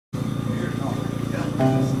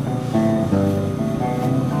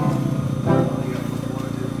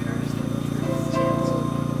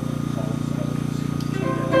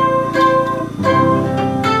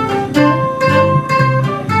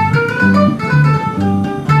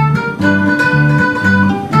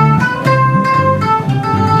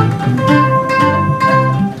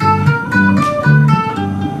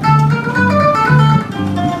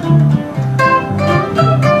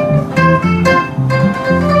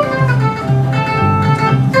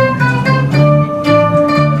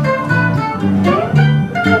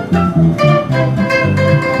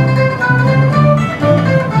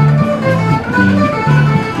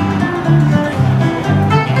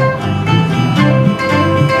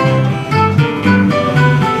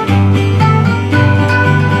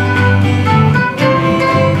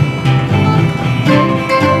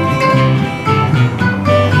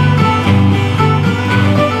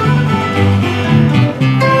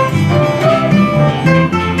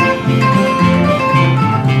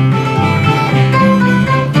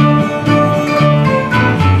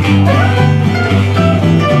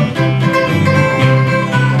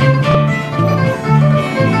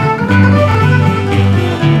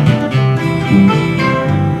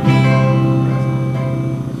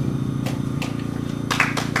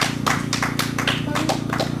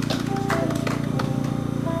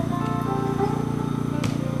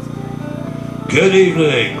Good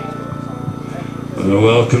evening.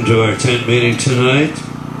 Welcome to our tent meeting tonight.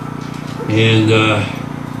 And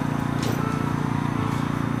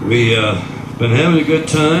we've been having a good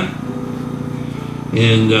time.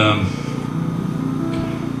 And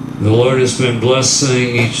the Lord has been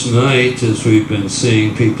blessing each night as we've been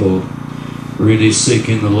seeing people really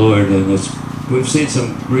seeking the Lord. And we've seen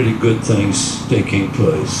some really good things taking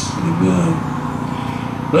place. Amen.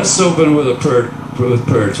 Let's open with a prayer. With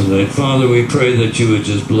prayer tonight. Father, we pray that you would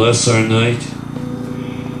just bless our night.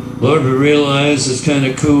 Lord, we realize it's kind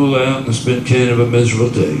of cool out and it's been kind of a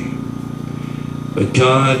miserable day. But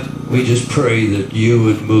God, we just pray that you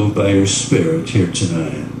would move by your Spirit here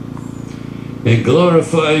tonight and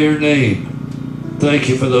glorify your name. Thank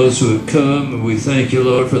you for those who have come, and we thank you,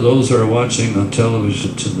 Lord, for those who are watching on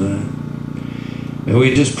television tonight. And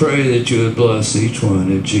we just pray that you would bless each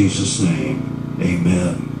one in Jesus' name.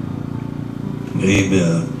 Amen.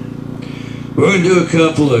 Amen. We're going to do a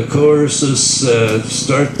couple of choruses to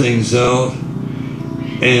start things out.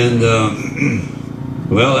 And,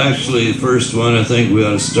 well, actually, the first one I think we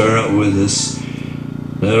ought to start out with is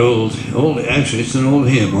that actually, it's an old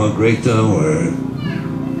hymn, How Great Thou Art.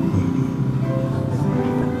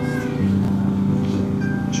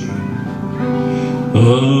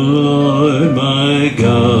 Oh, Lord, my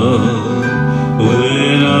God,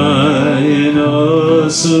 when I in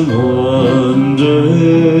awesome wonder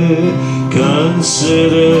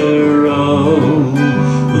consider all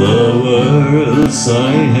the worlds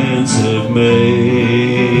thy hands have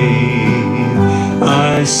made,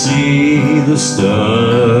 I see the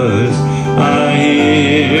stars, I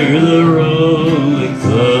hear the rolling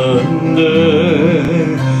thunder,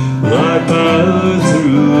 thy power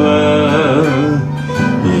throughout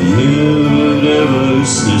the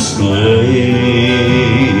universe display.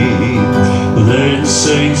 Then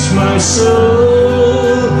sings my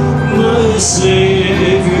soul, my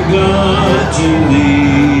Savior God, to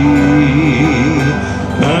thee.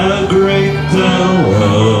 How great thou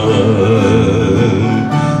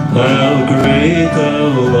art, how great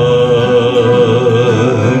thou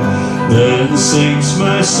art. Then sings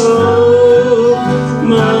my soul,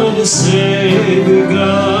 my Savior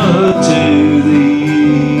God, to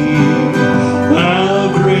thee.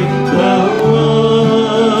 How great thou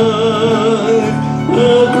art,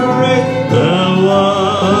 how great thou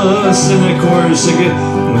art. Sing that chorus again.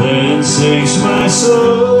 Then sings my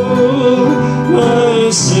soul, my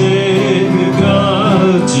Savior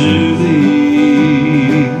God, to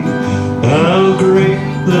thee. How great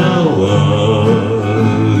thou art,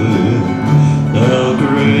 how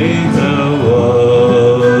great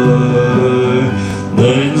thou art.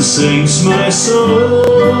 Then sings my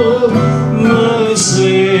soul, my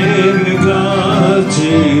Savior God,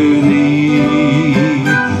 to thee.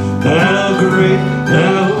 How great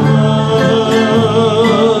thou art,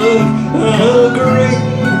 how great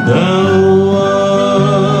thou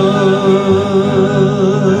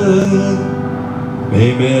art.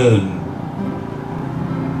 Amen.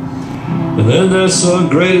 And then that song,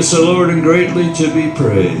 Great is the Lord and greatly to be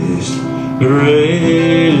praised. Great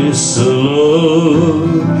is the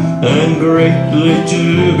Lord and greatly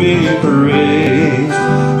to be praised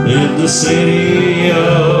in the city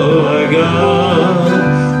of our God,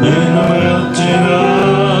 in the mountain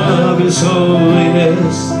of his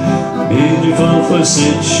holiness, beautiful for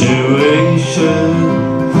situation,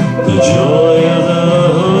 the joy of the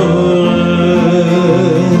Lord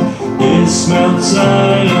is Mount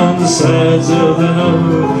Zion, the sides of the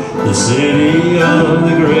north, the city of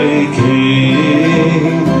the great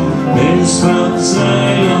King. Is Mount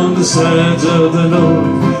Zion, the sides of the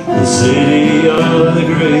north, the city of the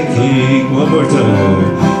great King. One more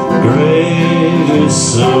time. Great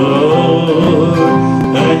is the Lord,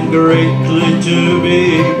 and greatly to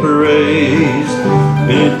be praised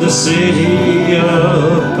in the city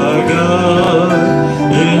of our God,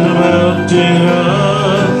 in the mountain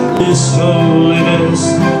of His holiness,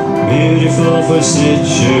 beautiful for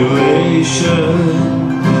situation,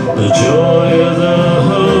 the joy of the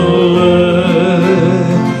Lord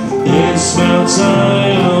is Mount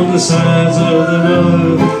Zion, the sides of the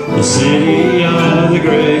north, the city of the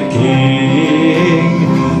great King.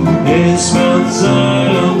 Is Mount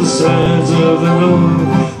Zion, the sides of the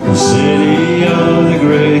north, the city of the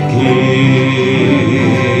great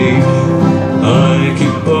King. I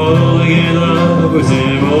keep falling in love with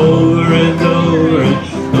Him over and over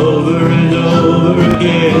and over and over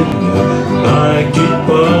again. I keep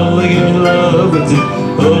falling in love with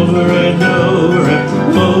Him over and over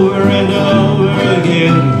and over and over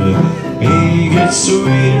again. He gets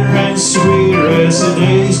sweeter and sweeter as the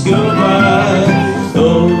days go by.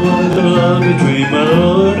 Oh, what a love between my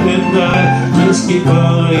Lord and I. Just keep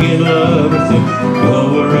falling in love with Him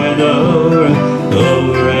over and over and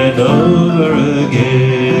over and over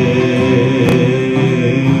again.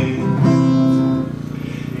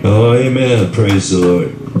 Oh, amen. Praise the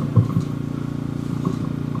Lord.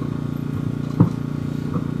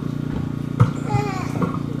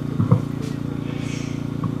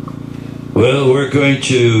 Well, we're going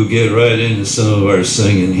to get right into some of our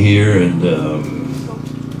singing here, and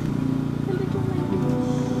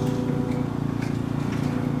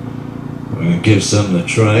we're going to give something a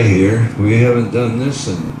try here. We haven't done this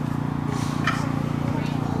in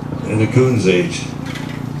the Coons age.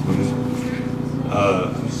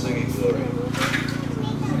 I'm singing Glory.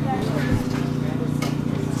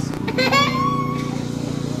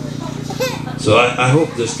 So I hope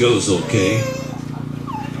this goes okay.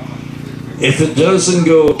 If it doesn't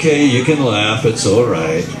go okay, you can laugh, it's all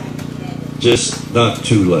right. Just not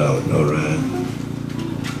too loud, all right?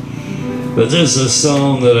 But this is a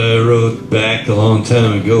song that I wrote back a long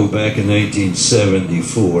time ago, back in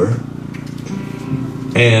 1974.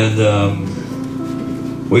 And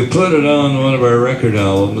we put it on one of our record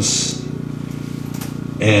albums,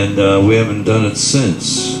 and we haven't done it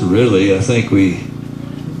since, really. I think we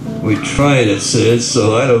tried it since,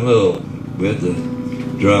 so I don't know. We had to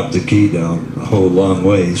drop the key down a whole long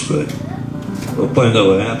ways, but we'll find out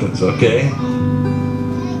what happens, okay?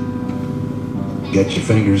 Got your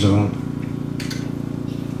fingers on?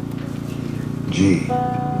 G.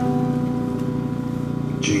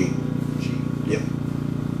 G. Yep.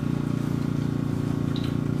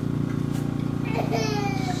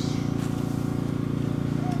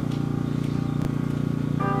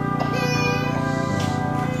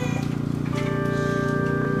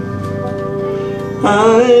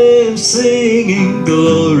 I'm singing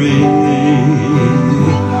glory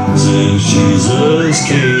since Jesus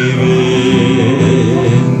came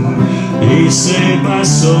in. He saved my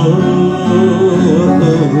soul,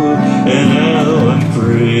 and now I'm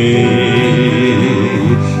free.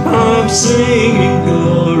 I'm singing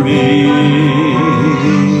glory,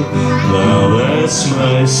 now that's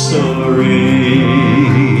my story.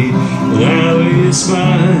 Now it's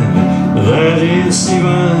mine, that is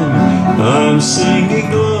divine. I'm singing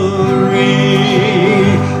glory,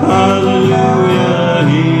 hallelujah,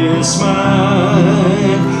 He is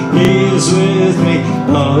mine, He is with me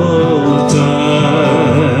all the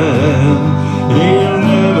time. He'll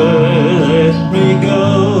never let me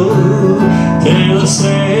go till I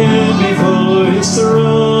stand before His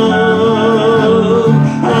throne.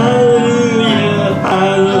 Hallelujah, I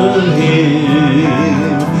love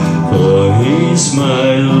Him, for He's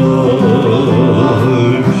my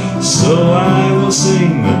Lord. So I will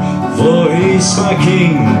sing, for He's my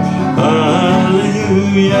King.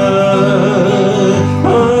 Hallelujah.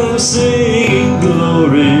 I'm singing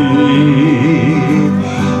glory,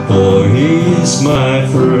 for He's my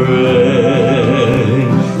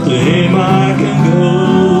friend. To Him I can go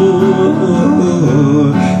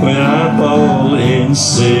when I fall in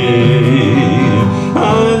sin.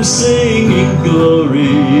 I'm singing glory,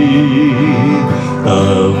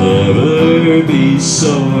 I'll never be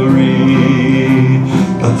sorry.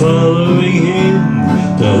 I'm following Him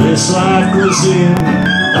till this life goes in.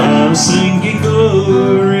 I'm singing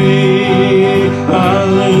glory,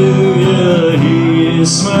 hallelujah, He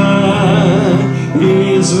is mine,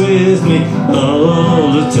 is with me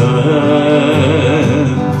all the time.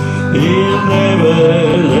 He'll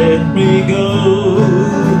never let me go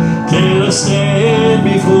till I stand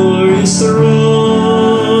before His throne.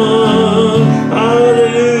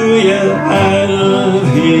 Hallelujah, I love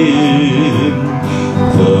Him,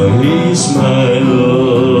 for He's my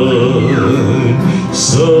Lord.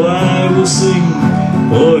 So I will sing,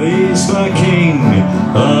 for He's my King.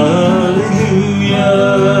 Hallelujah.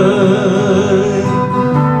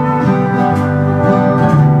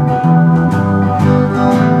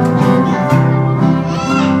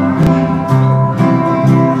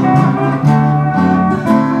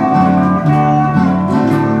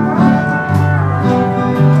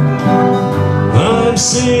 I'm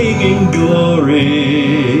singing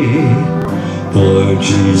glory, for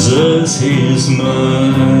Jesus is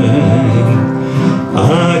mine.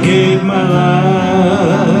 I gave my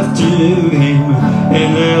life to Him,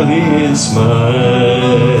 and now He is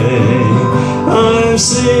mine. I'm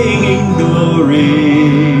singing glory,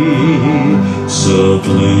 so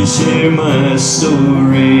please hear my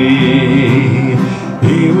story.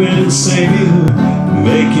 He will save you,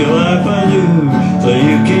 make your life anew, so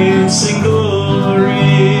you can sing glory.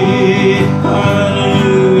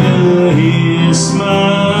 Hallelujah, He is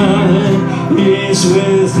mine, He is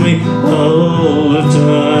with me all the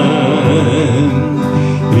time.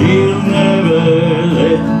 He'll never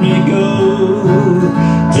let me go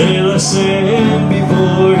till I stand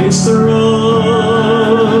before His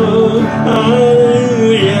throne.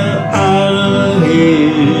 Hallelujah, I love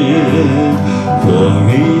Him, for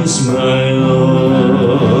He's my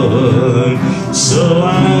Lord. So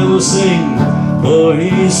I will sing, for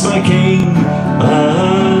He's my King.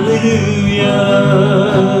 Hallelujah.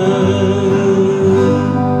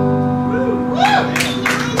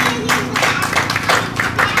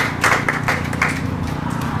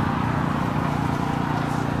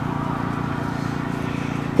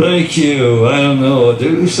 Thank you. I don't know.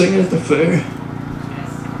 Did we sing at the fair?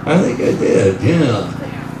 I think I did, yeah.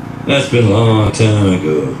 That's been a long time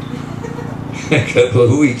ago. A couple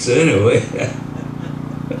of weeks anyway.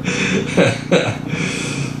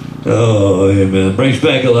 Oh, amen. Brings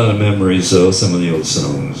back a lot of memories, though, some of the old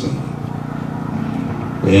songs.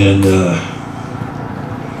 And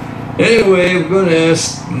anyway, we're going to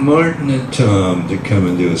ask Martin and Tom to come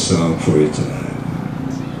and do a song for you tonight.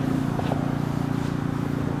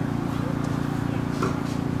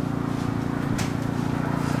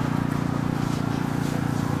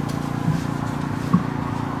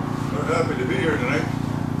 Happy to be here tonight.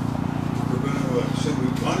 We're going to sing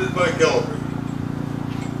 "Bonded by Calvary."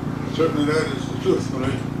 And certainly that is the truth.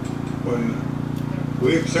 When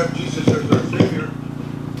we accept Jesus as our Savior,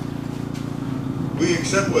 we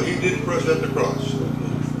accept what He did for us at the cross.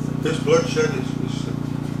 His bloodshed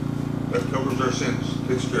that covers our sins,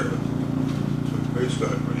 takes care of it. So praise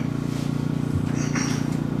God, right?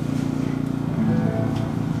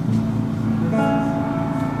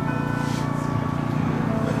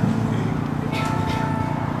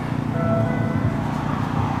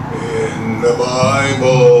 In the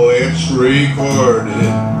Bible it's recorded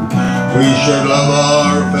we should love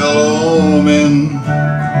our fellow men.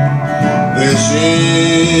 This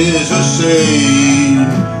is a saying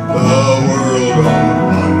the world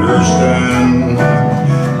don't understand.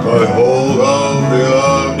 But hold on, they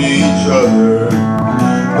loved each other.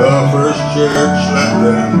 The first church let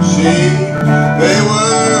them see they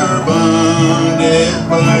were bonded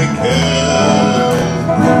by Calvary.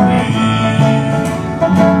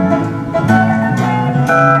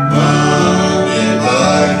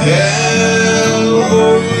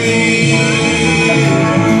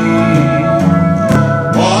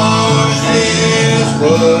 Washed His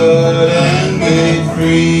blood and made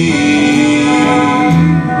free.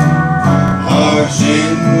 Our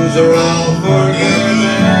sins are all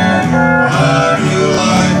forgiven. Our new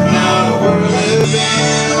life now we're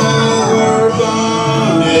living. Oh, we're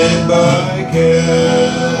bonded by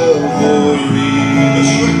Calvary. The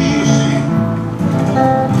switch, you see.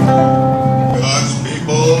 God's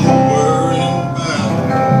people were in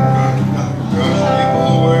battle. God's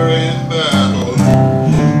people were in battle,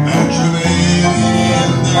 and travailing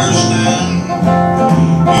in their stand,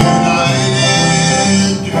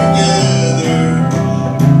 united together,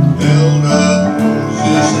 held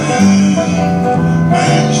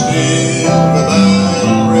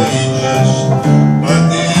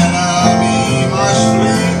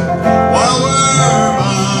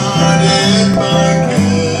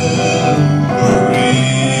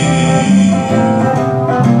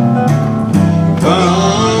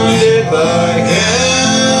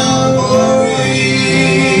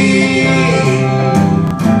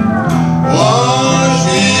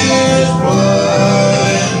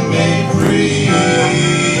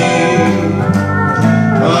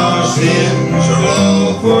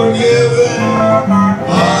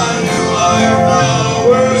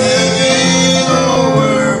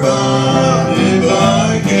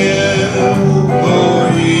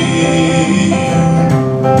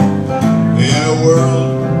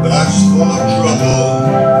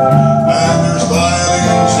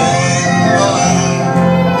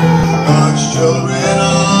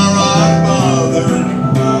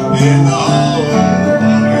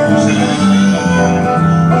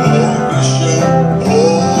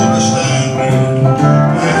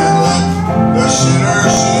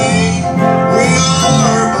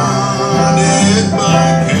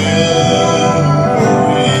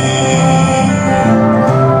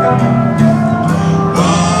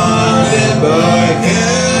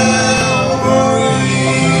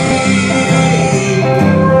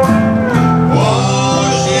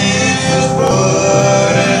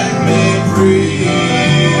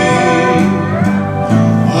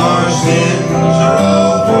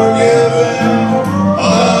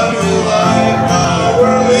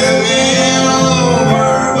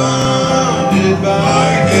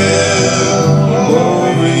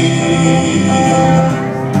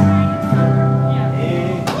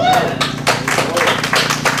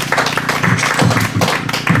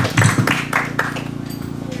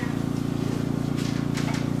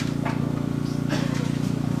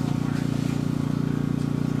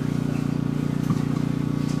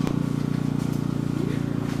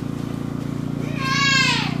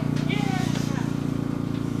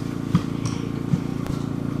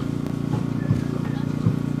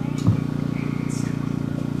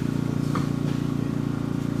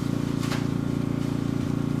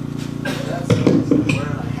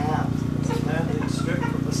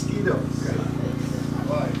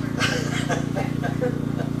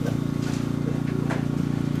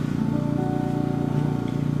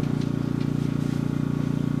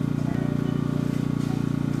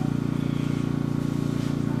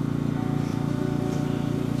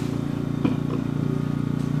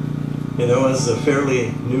You know, as a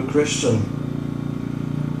fairly new Christian,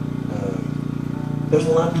 there's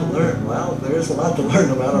a lot to learn. Well, there's a lot to learn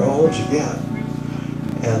no matter how old you get.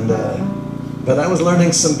 And but I was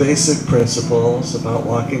learning some basic principles about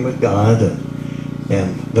walking with God,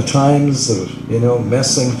 and the times of, you know,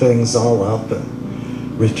 messing things all up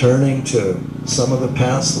and returning to some of the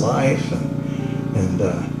past life. And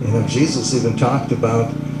you know, Jesus even talked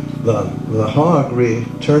about the hog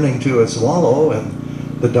returning to its wallow and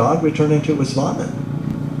the dog returning to its vomit.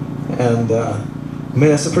 And I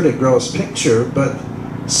mean, it's a pretty gross picture, but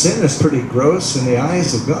sin is pretty gross in the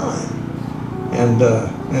eyes of God.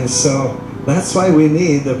 And so that's why we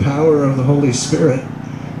need the power of the Holy Spirit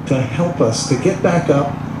to help us to get back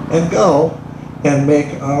up and go and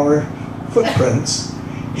make our footprints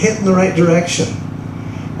hit in the right direction.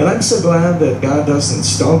 And I'm so glad that God doesn't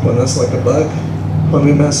stomp on us like a bug when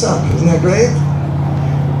we mess up. Isn't that great?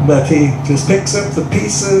 That He just picks up the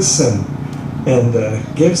pieces and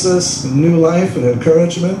gives us new life and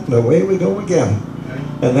encouragement, and away we go again.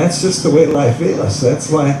 And that's just the way life is. That's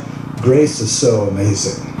why grace is so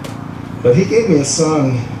amazing. But He gave me a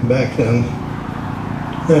song back then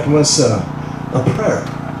that was a prayer,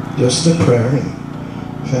 just a prayer.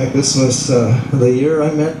 In fact, this was the year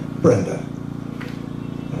I met Brenda,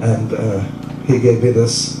 and He gave me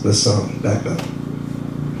this song back then.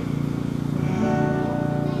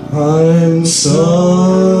 I'm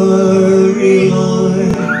sorry,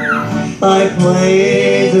 Lord, I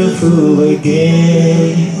played the fool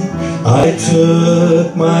again. I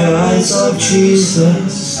took my eyes off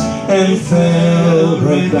Jesus and fell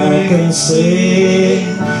right back in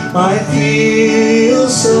sin. I feel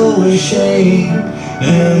so ashamed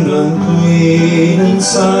and unclean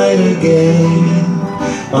inside again.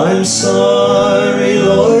 I'm sorry,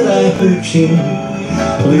 Lord, I hurt you.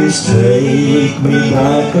 Please take me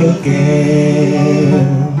back again.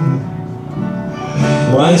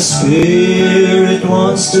 My spirit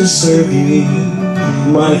wants to serve you.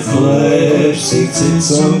 My flesh seeks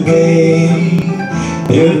its own gain.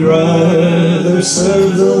 It'd rather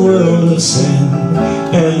serve the world of sin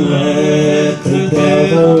and let the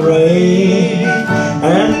devil reign.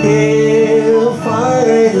 And if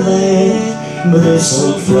I let this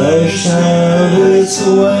old flesh have its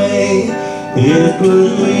way, it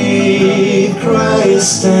would leave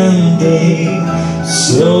Christ standing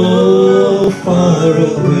so far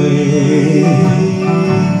away.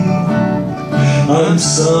 I'm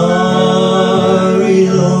sorry,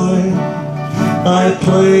 Lord, I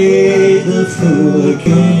played the fool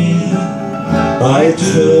again. I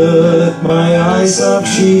took my eyes off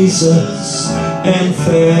Jesus and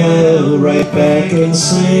fell right back in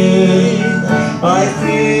sin. I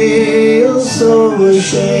feel so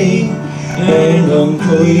ashamed and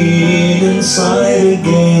unclean inside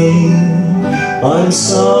again. I'm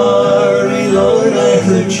sorry, Lord, I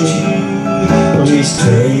hurt you. Please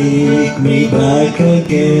take me back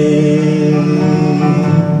again.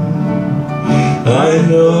 I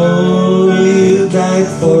know you died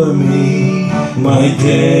for me, my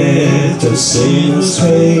debt to sin is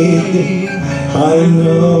paid. I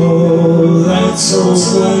know that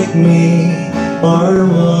souls like me are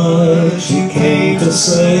what you came to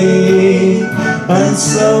save. And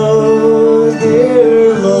so,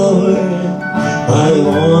 dear Lord, I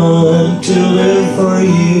want to live for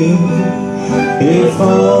you. If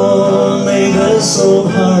only this old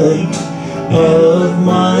heart of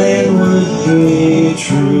mine would be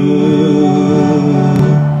true.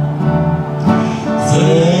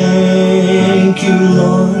 Thank you,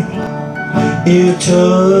 Lord, you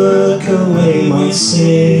took away my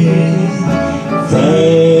sin.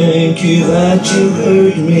 Thank you that you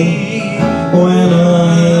heard me when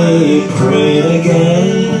I prayed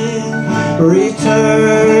again.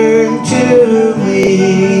 Return to me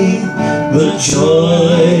the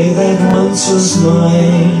joy that once was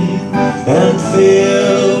mine, and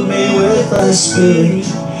fill me with thy spirit.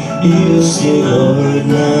 Use me, Lord,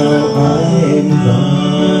 now I'm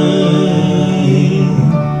thine.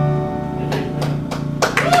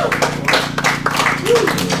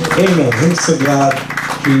 Amen. I'm so glad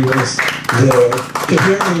He was there to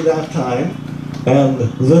hear me that time, and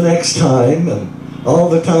the next time, and all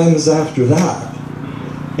the times after that.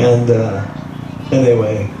 And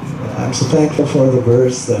anyway, I'm so thankful for the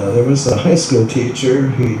verse. There was a high school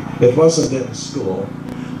teacher, it wasn't in school,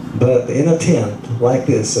 but in a tent like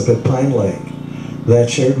this up at Pine Lake, that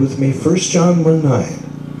shared with me 1 John 1:9,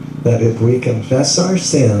 that if we confess our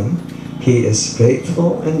sin, He is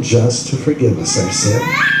faithful and just to forgive us our sin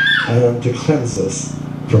and to cleanse us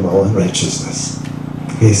from all unrighteousness.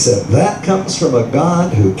 He said, that comes from a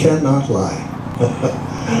God who cannot lie.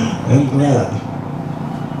 I'm glad.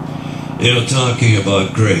 You know, talking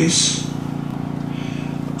about grace.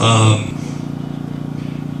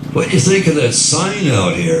 What do you think of that sign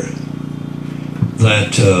out here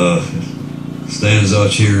that stands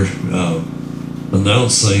out here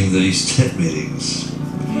announcing these tent meetings?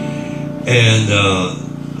 And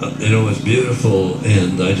you know, it's beautiful,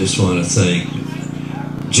 and I just want to thank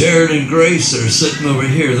Jared and Grace are sitting over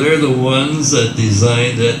here. They're the ones that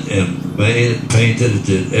designed it and made it, painted it,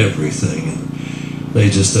 did everything. And they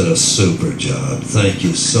just did a super job. Thank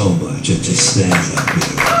you so much. It just stands up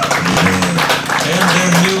beautiful. Amen. And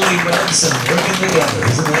they're newlyweds and working together.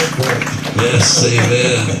 Isn't that great? Yes,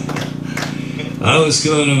 amen. I was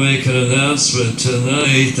going to make an announcement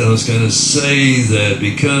tonight. I was going to say that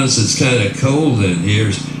because it's kind of cold in here,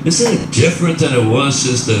 isn't it different than it was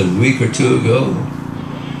just a week or two ago?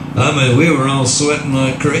 I mean, we were all sweating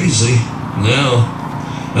like crazy. Now,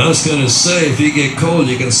 I was going to say, if you get cold,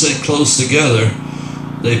 you can sit close together.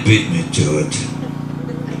 They beat me to it.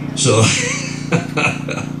 So,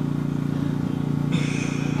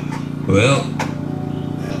 well,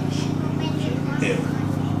 yeah.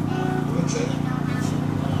 What's that?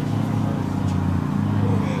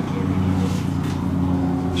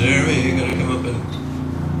 Jeremy, you gonna come up and...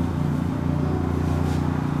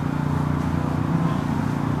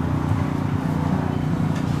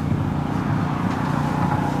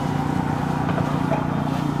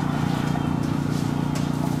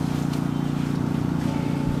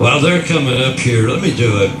 While they're coming up here, let me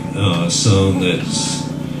do a song that's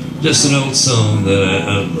just an old song that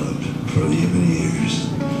I loved for many years.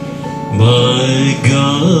 My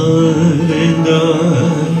God and I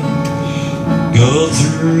go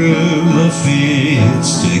through the fields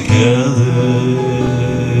together.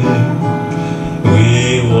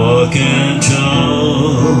 We walk and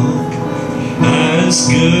talk as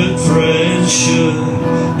good friends should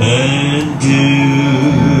and do.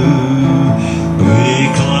 We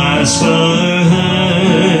clasp our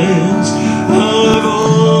hands, our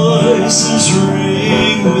voices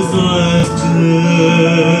ring with laughter.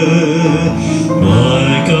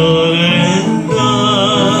 My God and I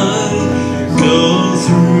go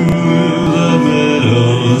through the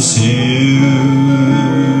meadows here.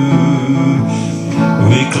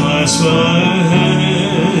 We clasp our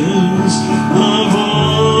hands, our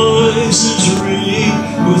voices ring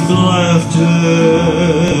with laughter.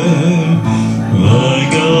 My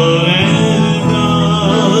God and I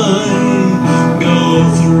go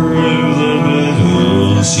through the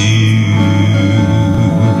meadows here.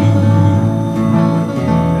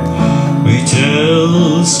 We tell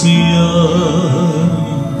me of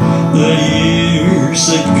the years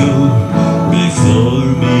that go before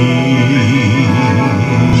me,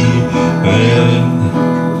 and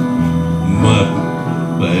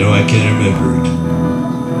I can't remember it,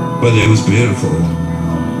 but it was beautiful.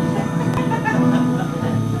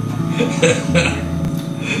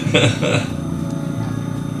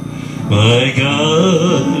 My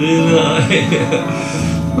God and I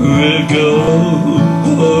will go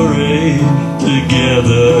foraying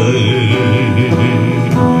together.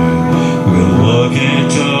 We'll walk and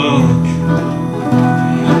talk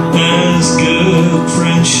as good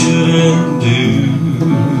friends should and do.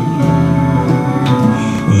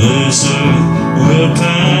 This earth will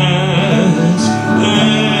pass,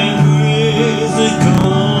 and with it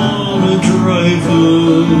come a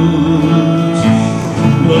trifles.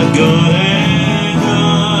 But God and I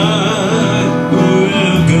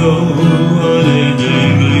will go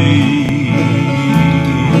unendingly.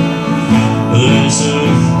 This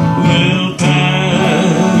earth will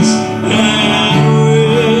pass, and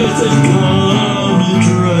with it come a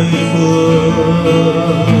trifles.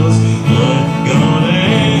 But God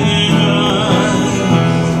and I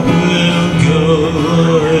will go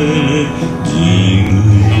unendingly.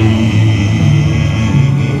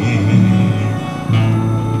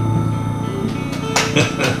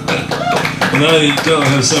 Now you don't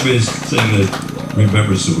have somebody sing that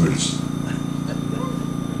remembers the words.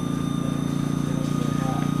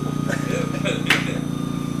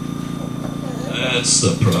 That's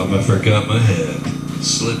the problem. I forgot my head. It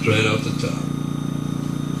slipped right off the top.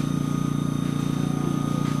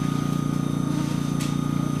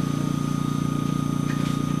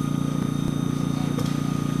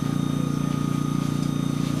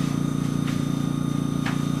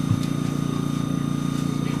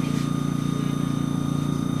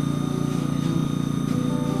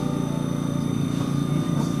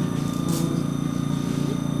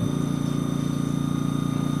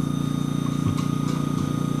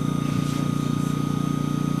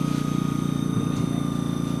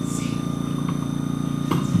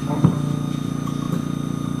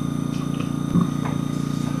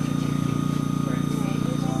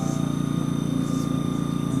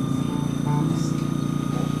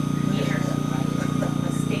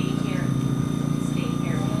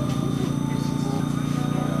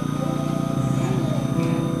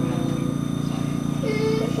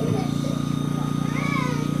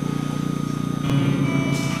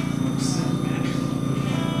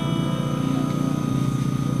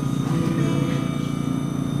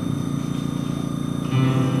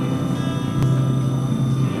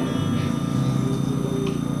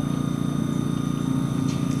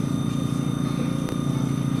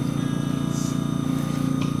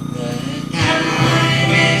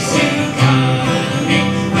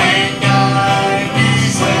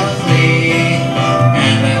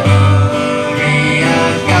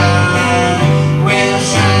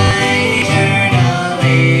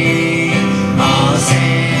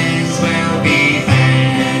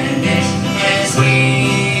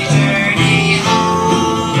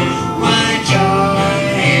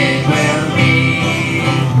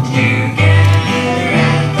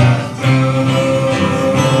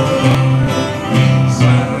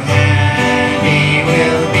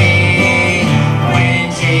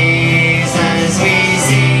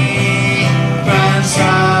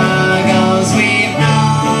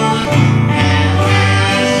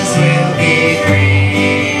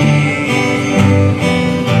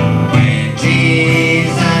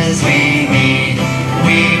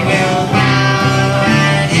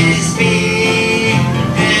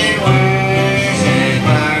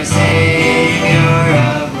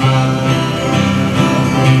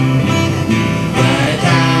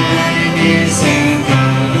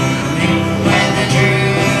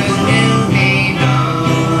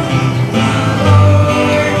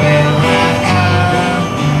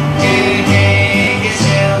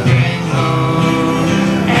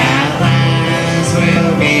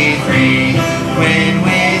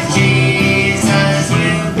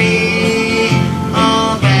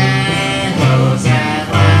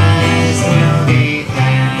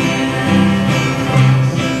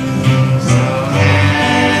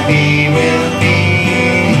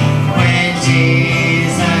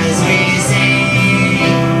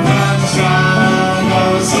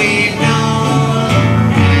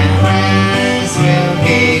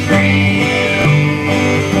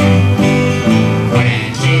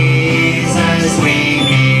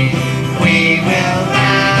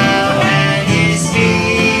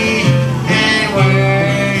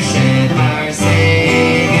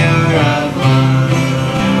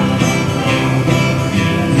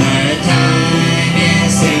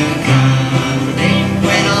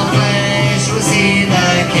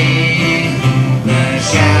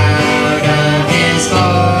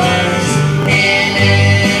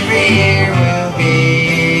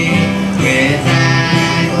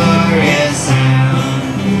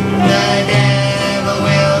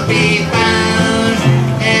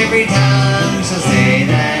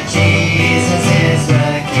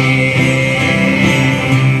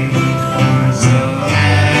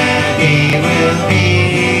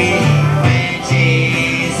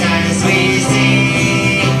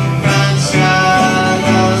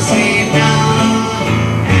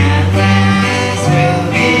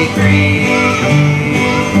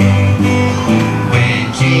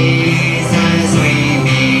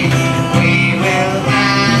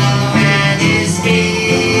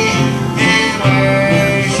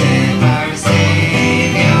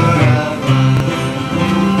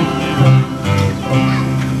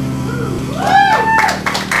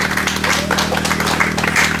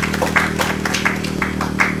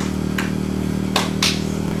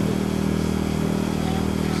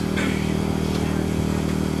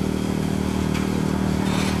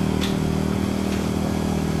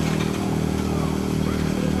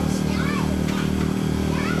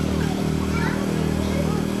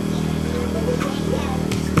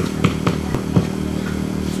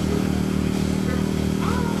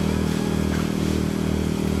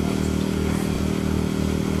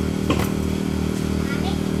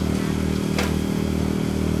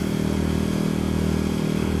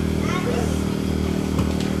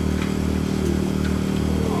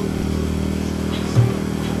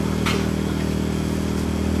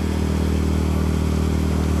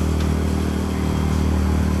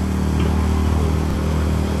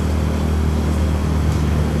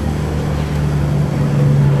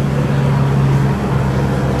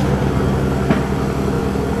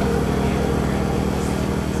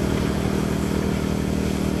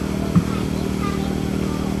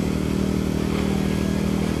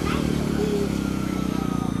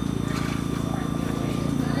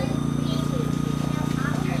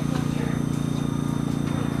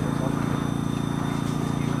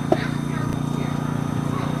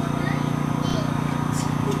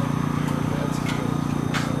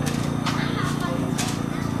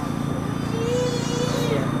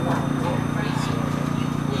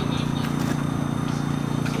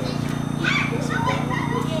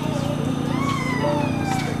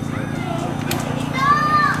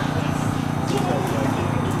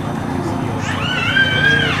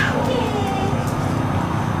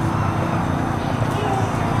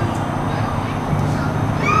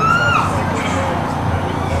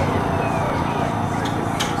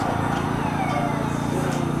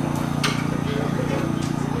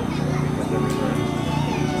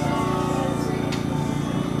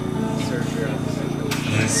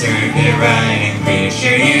 circuit riding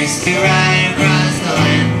preacher used to ride across the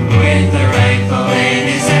land with the rifle in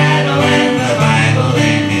his saddle and the Bible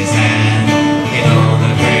in his hand. He told the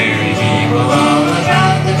prairie people all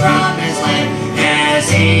about the promised land as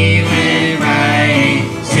he went riding,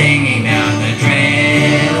 singing down the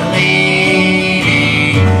trail,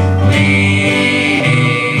 leading,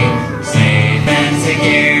 leading, safe and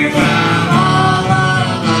secure from all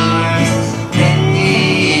alarms,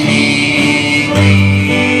 leading,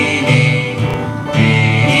 leading,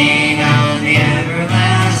 leading on the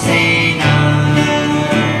everlasting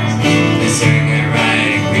arms. The circuit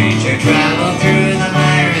riding preacher traveled through the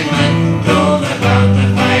mire and mud, told about the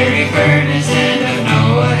fiery furnace and of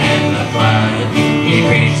Noah and the flood. He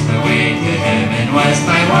preached the way to heaven was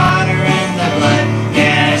by water and the blood.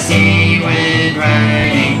 Yes, he went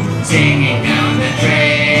riding, singing down the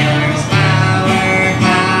trailers. Power,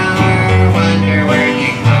 power,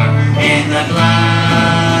 wonder-working power in the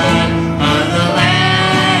blood of the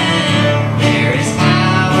Lamb. There is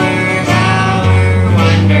power, power,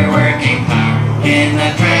 wonder-working power in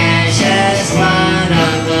the precious blood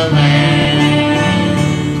of the Lamb.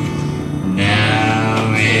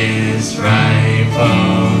 Now his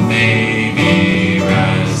rifle may be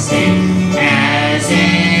rusty as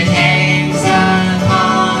it hangs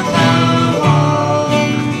upon the wall,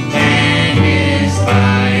 and his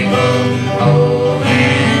Bible, old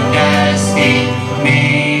and dusty,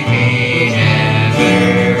 maybe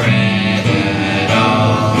never read at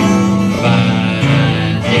all. But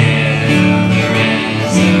until the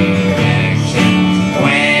resurrection,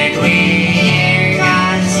 when we hear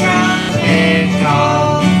God's trumpet call,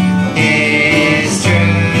 His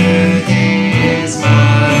truth is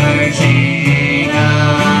marching on.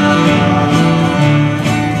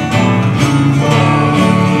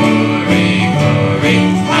 Glory, glory,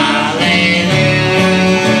 hallelujah.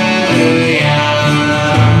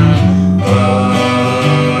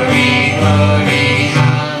 Glory, glory,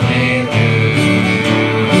 hallelujah.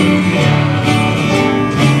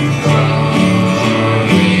 Glory,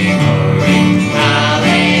 glory,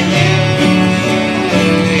 hallelujah.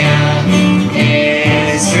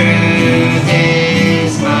 His truth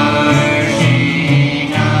is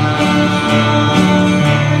marching on.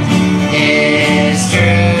 His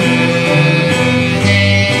truth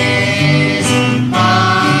is marching on.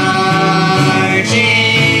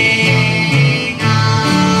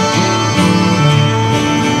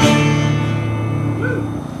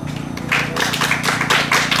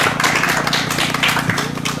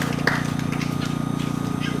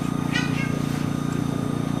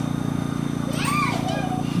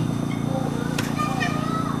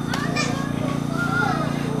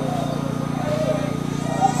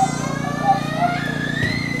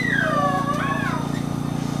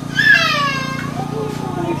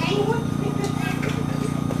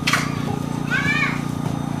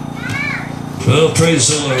 Well, praise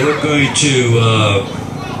the Lord.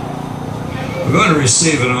 We're going to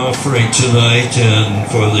receive an offering tonight, and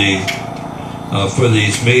for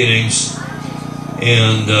these meetings,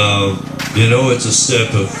 and you know, it's a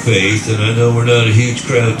step of faith. And I know we're not a huge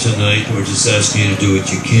crowd tonight. We're just asking you to do what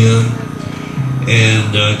you can,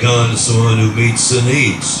 and God is the one who meets the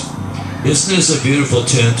needs. Isn't this a beautiful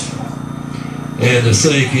tent? And to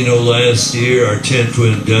think, you know, last year our tent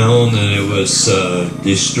went down and it was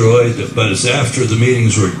destroyed, but it's after the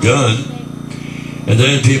meetings were done. And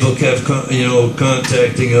then people kept, you know,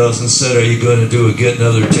 contacting us and said, are you going to get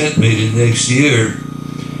another tent meeting next year?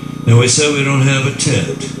 And we said we don't have a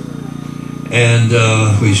tent. And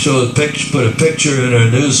we showed put a picture in our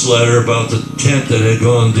newsletter about the tent that had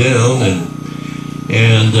gone down,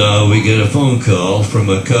 and we get a phone call from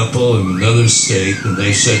a couple in another state, and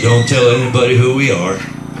they said, don't tell anybody who we are.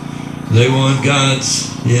 They want God's,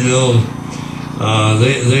 you know,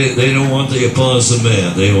 they don't want the applause of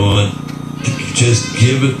man. They want to just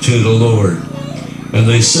give it to the Lord. And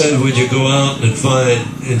they said, would you go out and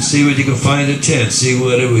see what you can find a tent, see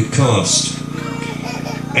what it would cost.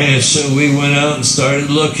 And so we went out and started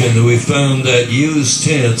looking, and we found that used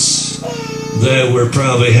tents that were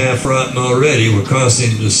probably half rotten already were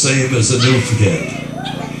costing the same as a new tent.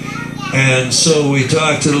 And so we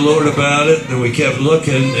talked to the Lord about it, and we kept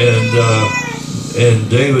looking, and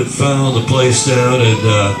David found a place down in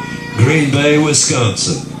Green Bay,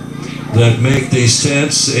 Wisconsin, that make these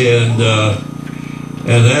tents, and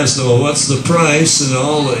asked him, well, what's the price and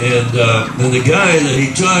all, and the guy that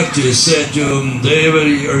he talked to said to him,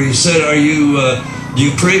 David, or he said, do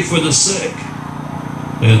you pray for the sick?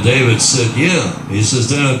 And David said, yeah. He says,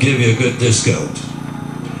 then I'll give you a good discount.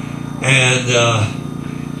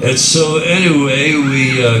 And so anyway,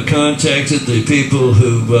 we contacted the people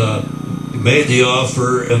who made the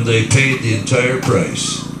offer and they paid the entire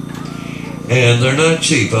price. And they're not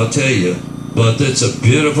cheap, I'll tell you. But it's a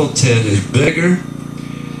beautiful tent. It's bigger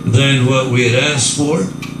than what we had asked for.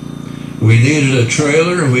 We needed a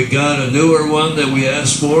trailer. We got a newer one that we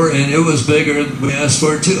asked for, and it was bigger than we asked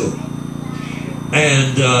for too.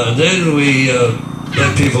 And then we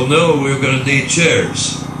let people know we were going to need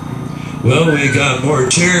chairs. Well, we got more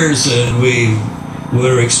chairs than we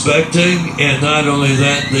were expecting, and not only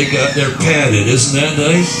that, they're padded. Isn't that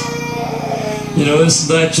nice? You know, isn't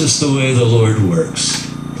that just the way the Lord works?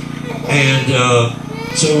 And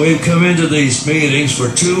so we've come into these meetings for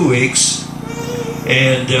 2 weeks,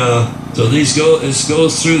 and so this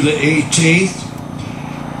goes through the 18th.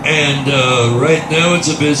 And right now it's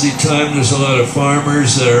a busy time. There's a lot of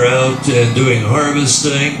farmers that are out and doing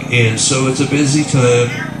harvesting, and so it's a busy time.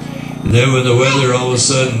 And then when the weather all of a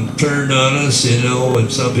sudden turned on us, you know,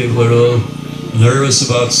 and some people are a little nervous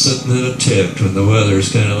about sitting in a tent when the weather's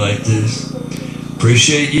kind of like this.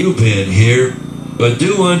 Appreciate you being here, but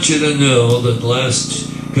do want you to know that the last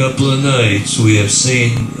couple of nights we have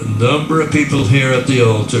seen a number of people here at the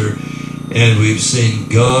altar, and we've seen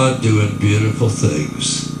God doing beautiful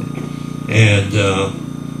things. And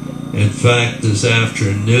in fact, this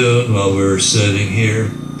afternoon, while we were sitting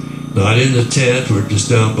here, not in the tent, we're just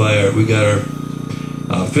down by we got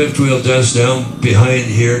our fifth wheel desk down behind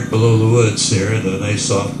here, below the woods here, in a nice,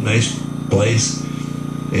 soft, nice place.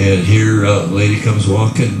 And here a lady comes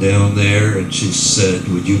walking down there, and she said,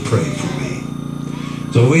 "Would you pray for me?"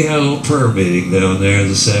 So we had a little prayer meeting down there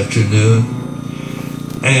this afternoon.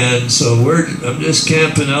 And so I'm just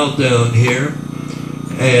camping out down here.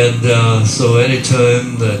 And so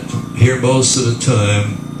anytime here most of the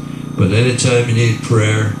time, but anytime you need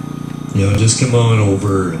prayer, you know, just come on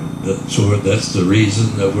over. And that's the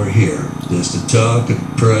reason that we're here, just to talk and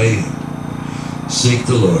pray and seek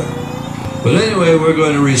the Lord. But anyway, we're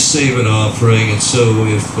going to receive an offering, and so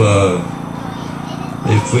if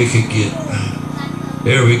we could get,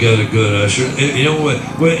 there we got a good usher. You know what?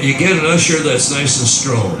 When you get an usher that's nice and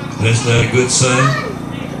strong, that's not a good sign.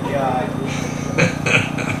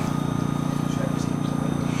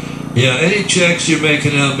 Yeah, any checks you're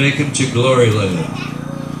making out, make them to Glory Land.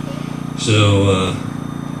 So,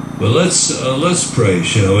 but let's pray,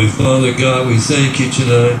 shall we? Father God, we thank you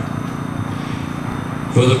tonight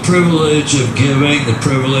for the privilege of giving, the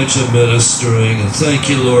privilege of ministering, and thank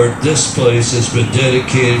you, Lord, this place has been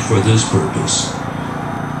dedicated for this purpose,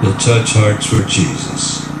 to touch hearts for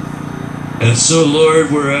Jesus. And so,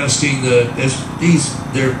 Lord, we're asking that as these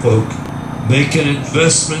dear folk make an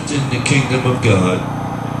investment in the kingdom of God,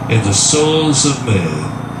 in the souls of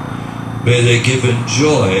man, may they give in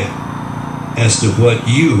joy as to what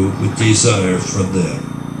you would desire from them.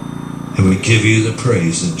 And we give you the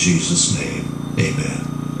praise in Jesus' name. Amen.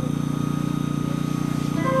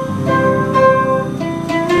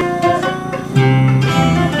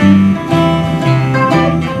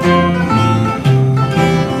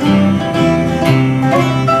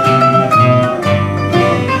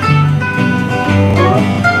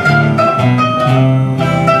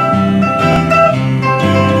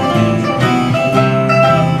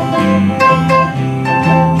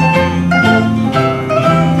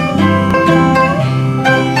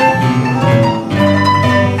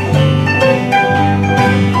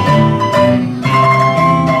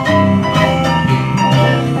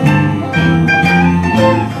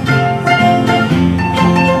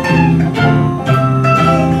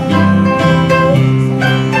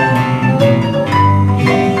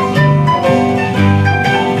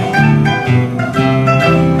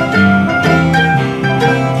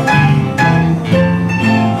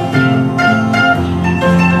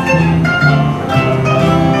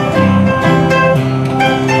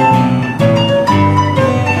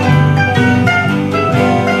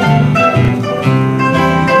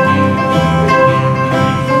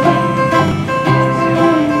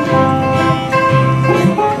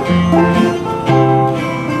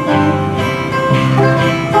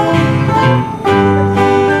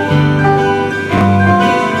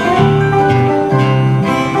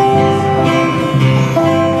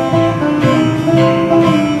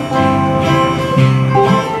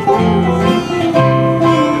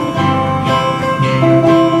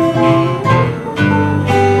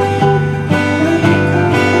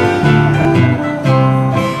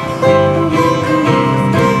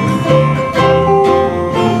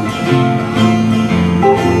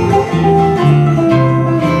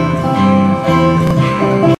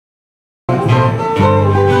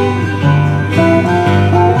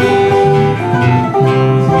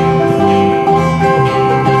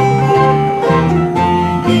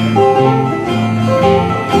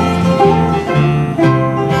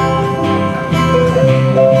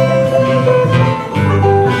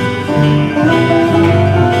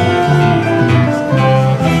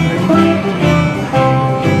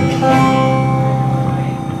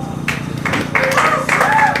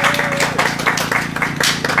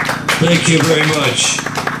 Thank you very much.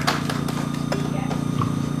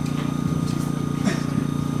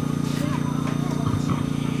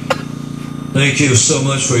 Thank you so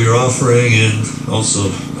much for your offering and also,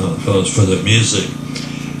 fellas, for the music.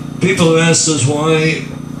 People have asked us,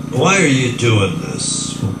 why are you doing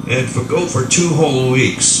this? And go for 2 whole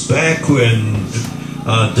weeks. Back when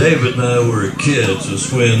David and I were kids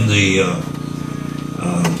was when the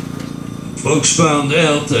folks found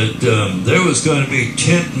out that there was going to be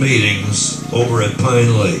tent meetings over at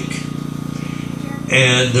Pine Lake.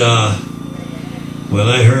 And when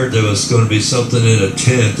I heard there was going to be something in a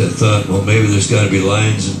tent, I thought, well, maybe there's got to be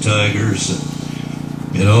lions and tigers.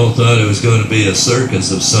 And, you know, thought it was going to be a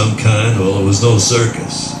circus of some kind. Well, it was no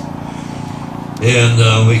circus.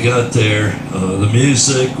 And we got there. The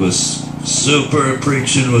music was super.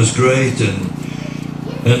 Preaching was great. And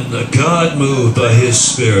God moved by His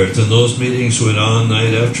Spirit. And those meetings went on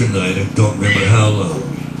night after night. I don't remember how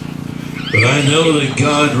long. But I know that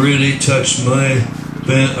God really touched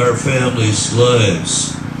our family's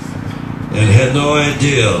lives, and had no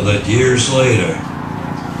idea that years later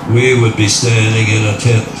we would be standing in a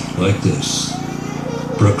tent like this,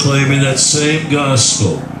 proclaiming that same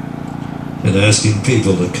gospel and asking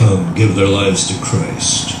people to come give their lives to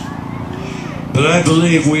Christ. But I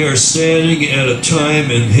believe we are standing at a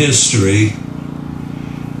time in history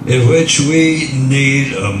in which we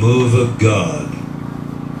need a move of God.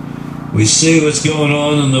 We see what's going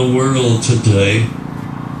on in the world today,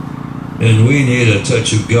 and we need a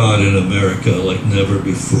touch of God in America like never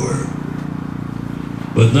before.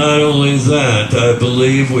 But not only that, I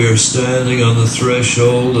believe we are standing on the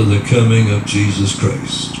threshold of the coming of Jesus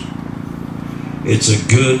Christ. It's a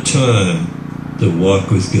good time to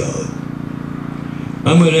walk with God.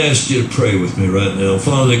 I'm going to ask you to pray with me right now.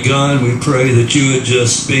 Father God, we pray that you would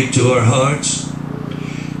just speak to our hearts.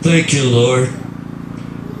 Thank you, Lord,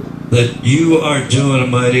 that you are doing a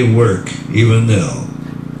mighty work even now.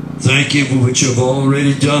 Thank you for what you've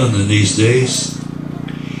already done in these days.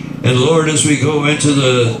 And Lord, as we go into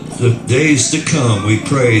the days to come, we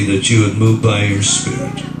pray that you would move by your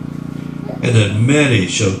Spirit, and that many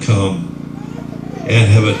shall come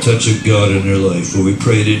and have a touch of God in their life. For we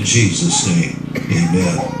pray it in Jesus' name.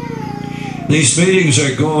 Amen. These meetings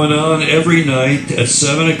are going on every night at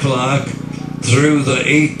 7 o'clock through the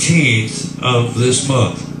 18th of this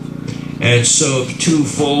month. And so 2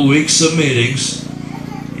 full weeks of meetings.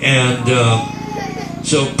 And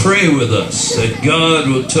so pray with us that God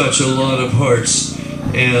will touch a lot of hearts.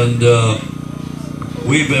 And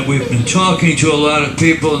we've been talking to a lot of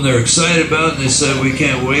people, and they're excited about it. And they said, we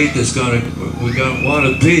can't wait. We're going to want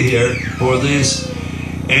to be here for this.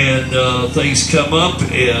 And things come up,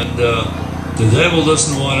 and the devil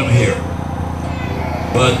doesn't want them here.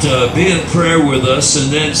 But be in prayer with us.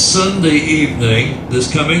 And then Sunday evening, this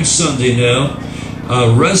coming Sunday now,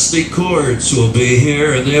 Rusty Chords will be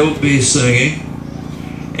here, and they will be singing.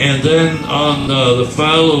 And then on the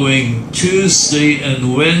following Tuesday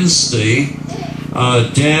and Wednesday,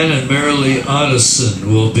 Dan and Marilee Otteson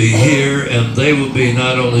will be here, and they will be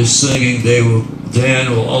not only singing,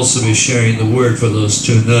 Dan will also be sharing the word for those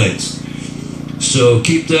 2 nights. So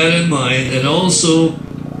keep that in mind. And also,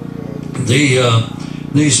 these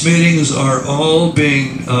meetings are all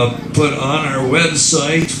being put on our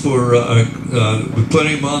website. We're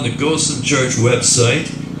putting them on the Goshen Church website,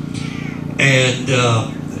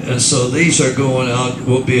 and so these are going out.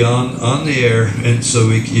 Will be on the air, and so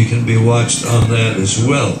you can be watched on that as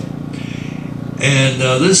well. And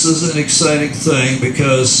this is an exciting thing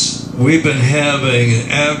because we've been having an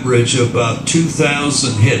average of about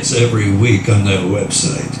 2,000 hits every week on that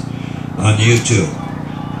website on YouTube.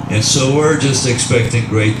 And so we're just expecting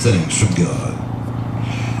great things from God.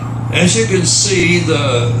 As you can see,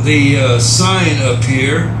 the sign up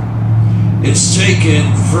here, it's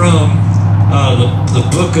taken from the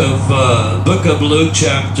book of Luke,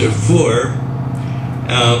 chapter 4,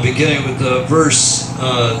 beginning with the verse.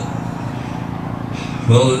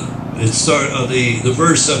 The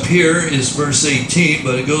verse up here is verse 18,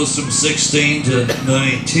 but it goes from 16 to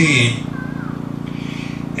 19,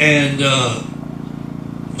 and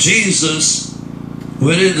Jesus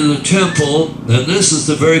went into the temple, and this is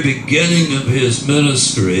the very beginning of his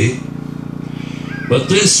ministry. But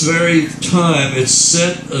this very time, it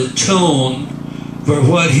set a tone for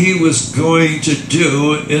what he was going to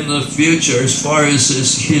do in the future as far as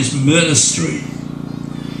his ministry.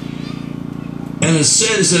 And it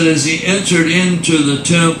says that as he entered into the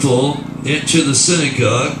temple, into the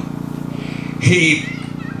synagogue,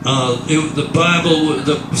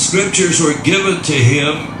 the scriptures were given to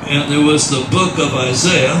him, and there was the book of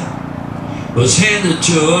Isaiah, was handed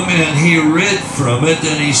to him, and he read from it,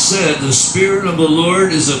 and he said, "The Spirit of the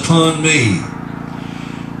Lord is upon me,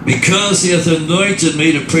 because he hath anointed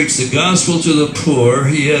me to preach the gospel to the poor.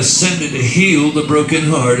 He hath sent me to heal the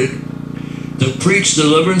brokenhearted, to preach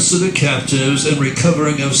deliverance to the captives, and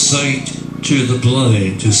recovering of sight to the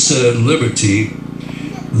blind, to set at liberty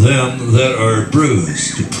them that are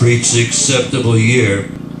bruised, to preach the acceptable year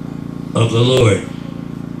of the Lord."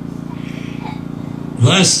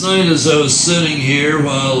 Last night, as I was sitting here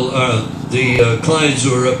while the Clydes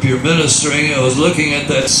were up here ministering, I was looking at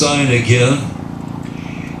that sign again.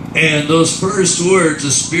 And those first words, "The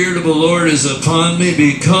Spirit of the Lord is upon me,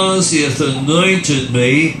 because he hath anointed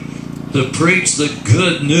me to preach the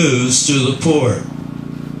good news to the poor."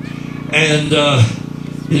 And,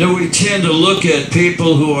 you know, we tend to look at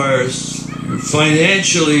people who are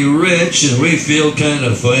financially rich, and we feel kind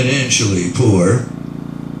of financially poor.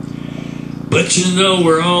 But you know,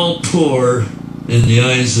 we're all poor in the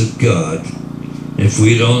eyes of God if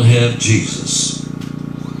we don't have Jesus.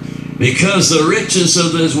 Because the riches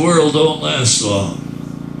of this world don't last long.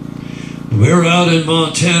 We were out in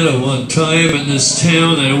Montana one time in this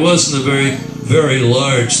town, and it wasn't a very, very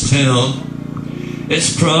large town. It's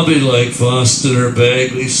probably like Boston or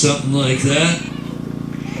Bagley, something like that.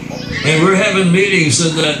 And we're having meetings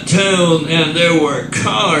in that town, and there were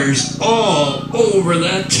cars all over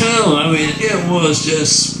that town. I mean, it was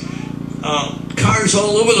just cars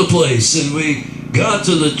all over the place. And we got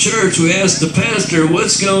to the church, we asked the pastor,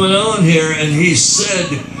 "What's going on here?" And he said,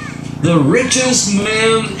 "The richest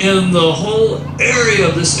man in the whole area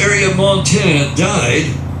of this area of Montana died,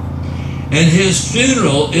 and his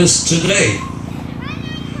funeral is today."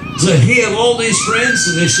 So he had all these friends,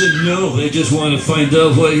 and they said, "No, they just want to find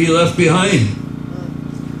out what he left behind."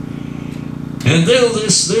 And then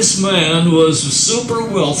this man was super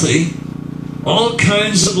wealthy, all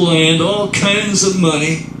kinds of land, all kinds of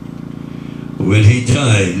money. When he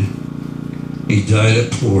died a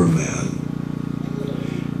poor man.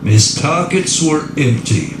 His pockets were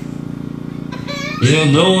empty. You know,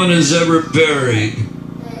 no one is ever buried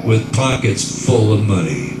with pockets full of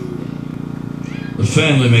money. The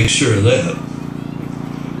family makes sure of that.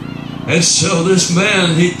 And so this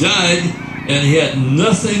man, he died, and he had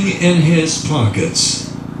nothing in his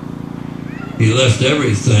pockets. He left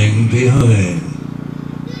everything behind.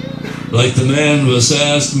 Like the man was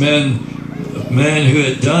asked, man who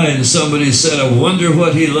had died, and somebody said, "I wonder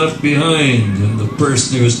what he left behind." And the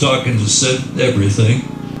person he was talking to said, "Everything."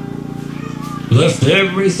 Left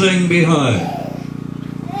everything behind.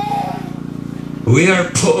 We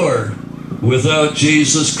are poor without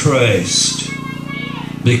Jesus Christ,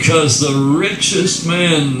 because the richest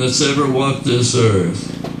man that's ever walked this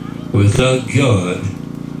earth without God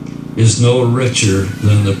is no richer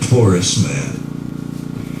than the poorest man.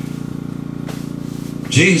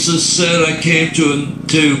 Jesus said, "I came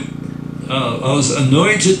I was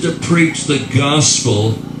anointed to preach the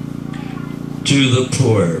gospel to the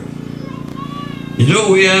poor." You know,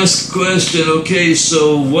 we ask the question, okay,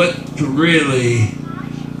 so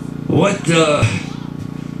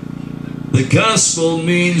the gospel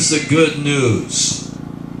means the good news.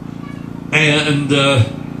 And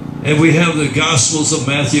we have the Gospels of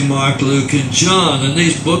Matthew, Mark, Luke, and John, and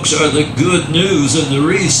these books are the good news, and the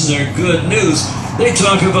reason they're good news, they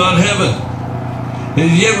talk about heaven.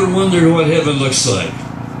 Have you ever wondered what heaven looks like?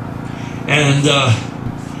 And,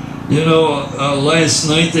 last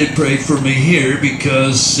night they prayed for me here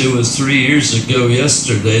because it was 3 years ago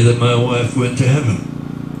yesterday that my wife went to heaven.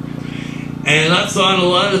 And I've thought a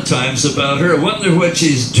lot of times about her. I wonder what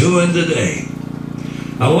she's doing today.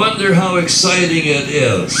 I wonder how exciting it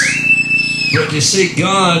is. But you see,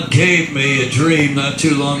 God gave me a dream not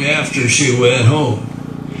too long after she went home.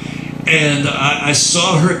 And I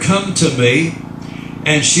saw her come to me,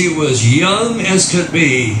 and she was young as could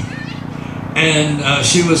be. And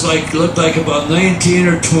she was looked like about 19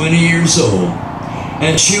 or 20 years old.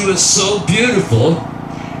 And she was so beautiful,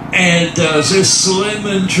 and just slim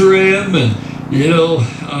and trim, and,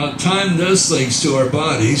 time does things to our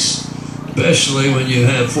bodies, especially when you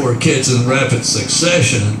have 4 kids in rapid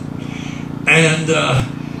succession. And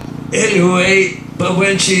anyway, but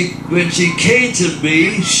when she came to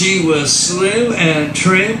me, she was slim and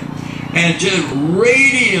trim and just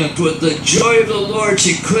radiant with the joy of the Lord.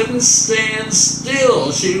 She couldn't stand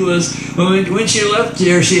still. She was, when she left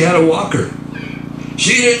here, she had a walker.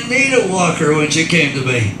 She didn't need a walker when she came to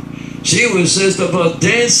me. She was just about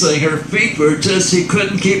dancing. Her feet were just, she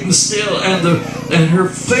couldn't keep them still. And her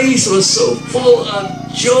face was so full of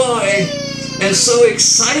joy and so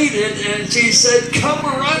excited. And she said, "Come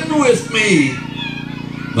run with me."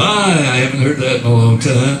 My, I haven't heard that in a long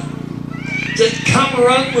time. said, come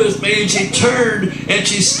run with me. And she turned and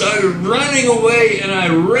she started running away, and I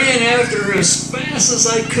ran after her as fast as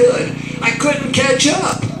I could. I couldn't catch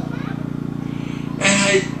up.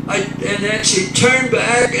 And then she turned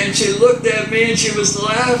back and she looked at me and she was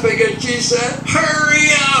laughing and she said,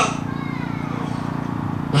 hurry up!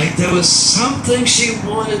 Like there was something she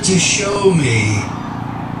wanted to show me.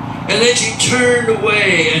 And then she turned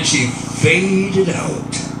away and she faded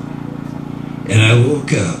out. And I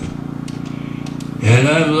woke up. And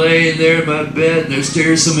I'm laying there in my bed and there's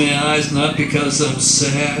tears in my eyes, not because I'm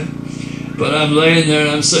sad, but I'm laying there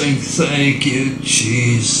and I'm saying, thank you,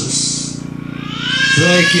 Jesus.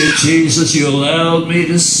 Thank you, Jesus, you allowed me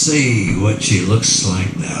to see what she looks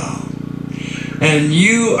like now. And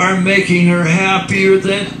you are making her happier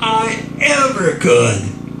than I ever could.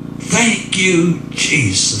 Thank you,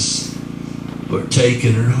 Jesus, for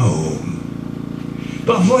taking her home.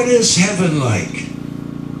 But what is heaven like?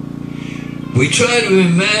 We try to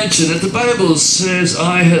imagine it. The Bible says,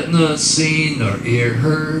 eye hath not seen nor ear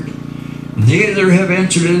heard, neither have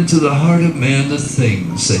entered into the heart of man the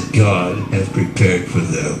things that God hath prepared for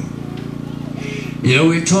them. You know,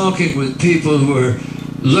 we're talking with people who are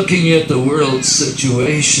looking at the world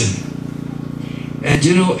situation, and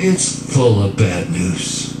you know, it's full of bad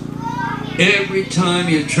news. Every time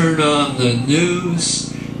you turn on the news,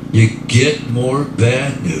 you get more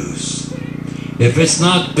bad news. If it's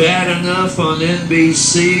not bad enough on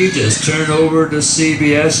NBC, just turn over to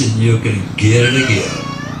CBS and you can get it again.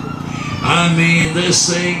 I mean, this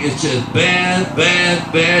thing is just bad,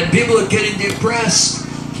 bad, bad. People are getting depressed.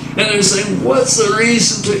 And they're saying, what's the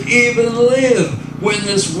reason to even live when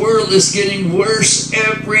this world is getting worse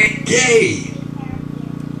every day?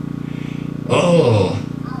 Oh,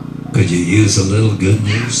 could you use a little good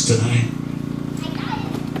news tonight?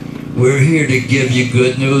 We're here to give you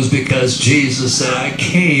good news because Jesus said, I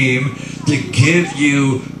came to give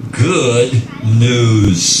you good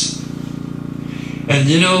news. And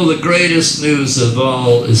you know, the greatest news of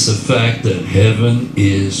all is the fact that heaven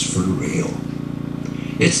is for real.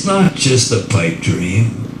 It's not just a pipe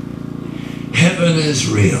dream. Heaven is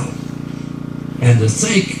real. And to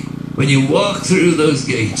think, when you walk through those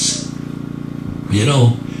gates, you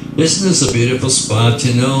know, isn't this a beautiful spot?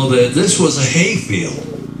 You know that this was a hayfield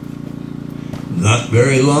not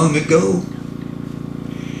very long ago.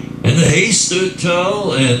 And the hay stood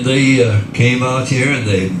tall, and they came out here and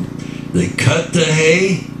they cut the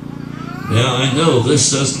hay. Now I know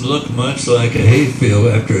this doesn't look much like a hayfield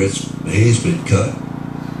after hay's been cut.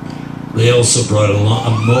 They also brought a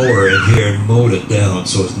mower in here and mowed it down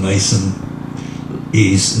so it's nice and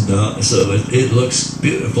easy. So it looks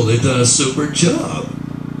beautiful. They've done a super job.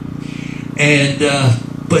 And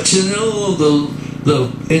but you know,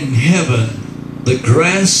 in heaven, the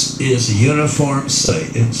grass is uniform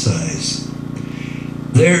in size.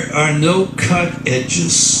 There are no cut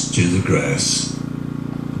edges to the grass.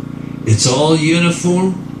 It's all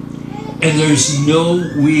uniform, and there's no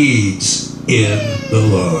weeds in the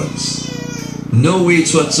lawns. No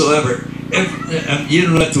weeds whatsoever. You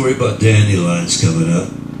don't have to worry about dandelions coming up.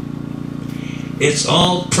 It's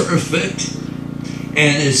all perfect,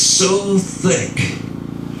 and it's so thick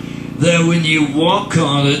that when you walk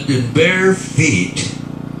on it in bare feet,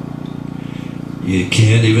 you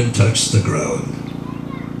can't even touch the ground.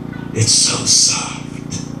 It's so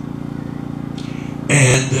soft.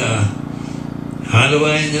 And how do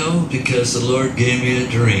I know? Because the Lord gave me a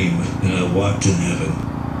dream and I walked in heaven.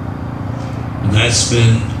 And that's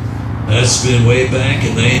been way back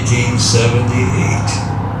in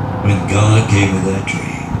 1978 when God gave me that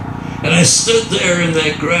dream. And I stood there in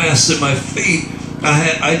that grass and my feet,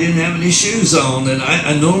 I didn't have any shoes on, and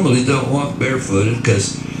I normally don't walk barefooted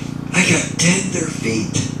because I got tender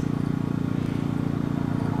feet.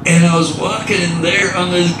 And I was walking in there on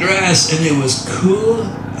this grass, and it was cool.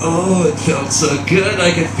 Oh, it felt so good.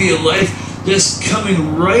 I could feel life just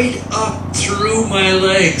coming right up through my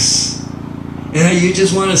legs. And you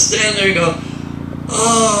just want to stand there and go,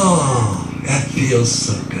 oh, that feels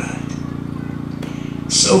so good.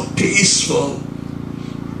 So peaceful.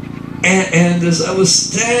 And as I was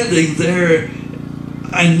standing there,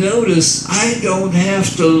 I noticed I don't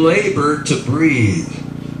have to labor to breathe.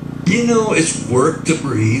 You know, it's work to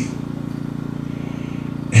breathe.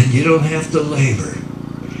 And you don't have to labor.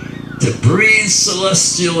 To breathe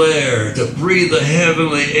celestial air, to breathe the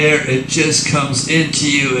heavenly air, it just comes into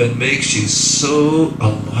you and makes you so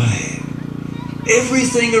alive.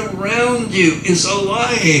 Everything around you is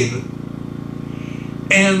alive.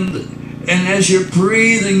 And as you're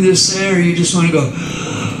breathing this air, you just want to go,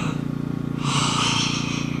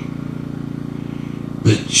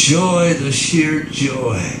 the joy, the sheer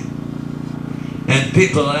joy And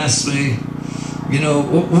people ask me, you know,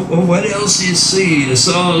 what else do you see?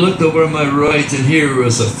 I looked over on my right, and here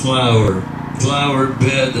was a flower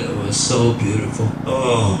bed that was so beautiful.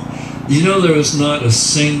 Oh, you know, there was not a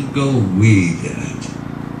single weed in it.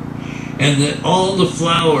 And that all the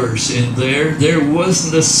flowers in there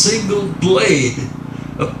wasn't a single blade,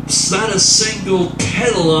 not a single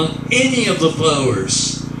petal on any of the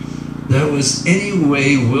flowers that was any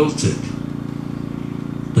way wilted.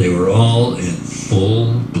 They were all in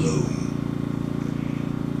full bloom.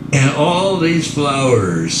 And all these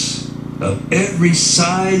flowers of every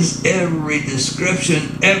size, every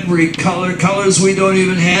description, every color, colors we don't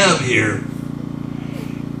even have here.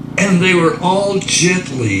 And they were all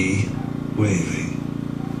gently waving.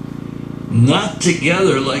 Not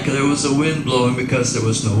together like there was a wind blowing, because there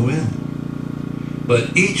was no wind.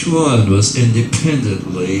 But each one was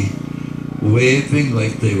independently waving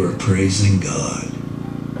like they were praising God.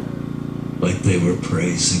 Like they were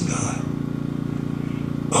praising God.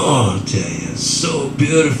 Oh, I tell you, it's so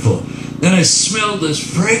beautiful. Then I smelled this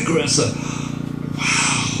fragrance of,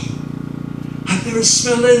 wow, I've never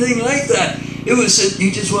smelled anything like that. It was, you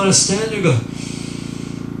just want to stand there and go,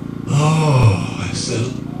 oh, I said,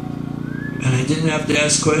 and I didn't have to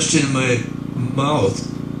ask a question in my mouth,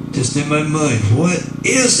 just in my mind. What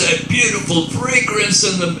is that beautiful fragrance?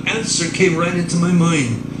 And the answer came right into my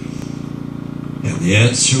mind. And the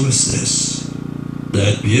answer was this: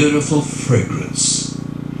 that beautiful fragrance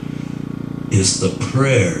is the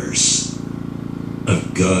prayers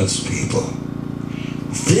of God's people.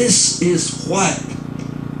 This is what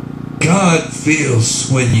God feels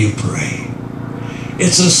when you pray.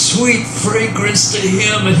 It's a sweet fragrance to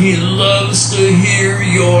Him, and He loves to hear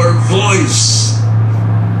your voice.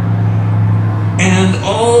 And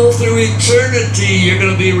all through eternity, you're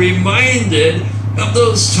going to be reminded of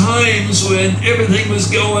those times when everything was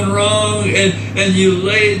going wrong, and you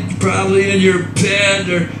laid probably in your bed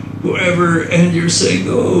or wherever, and you're saying,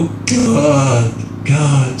 oh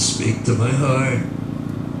God, speak to my heart.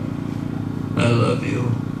 I love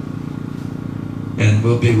you. And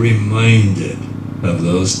we'll be reminded of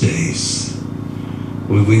those days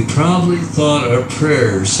when we probably thought our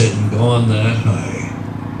prayers hadn't gone that high.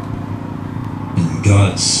 And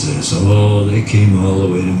God says, oh, they came all the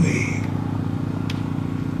way to me.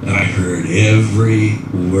 I heard every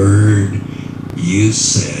word you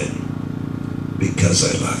said because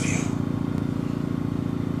I love you.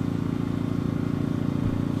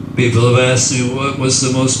 People have asked me, what was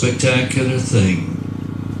the most spectacular thing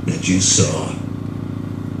that you saw?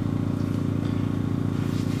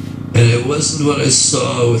 And it wasn't what I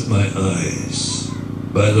saw with my eyes.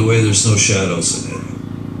 By the way, there's no shadows in it,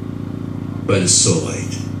 but it's so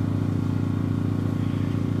light.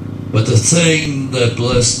 But the thing that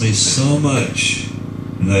blessed me so much,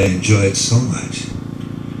 and I enjoyed so much,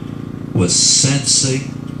 was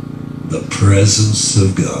sensing the presence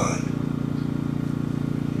of God.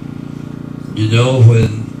 You know,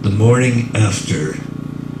 when the morning after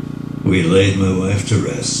we laid my wife to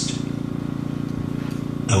rest,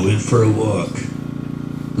 I went for a walk.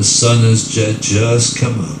 The sun has just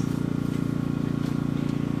come up.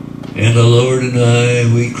 And the Lord and I,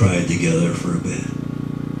 we cried together for a bit.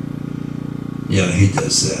 Yeah, He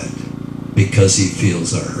does that because He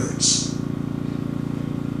feels our hurts.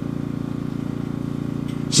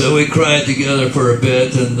 So we cried together for a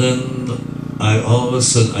bit, and then all of a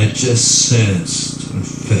sudden I just sensed and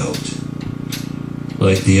felt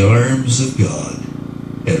like the arms of God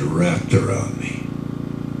had wrapped around me.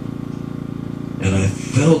 And I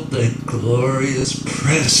felt that glorious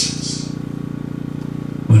presence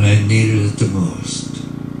when I needed it the most.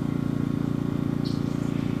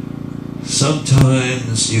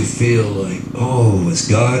 Sometimes you feel like, oh, is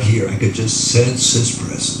God here? I could just sense His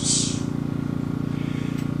presence.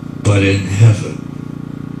 But in heaven,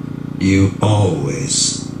 you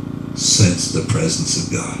always sense the presence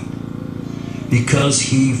of God, because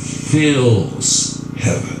He fills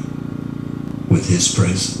heaven with His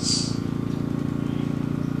presence.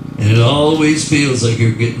 And it always feels like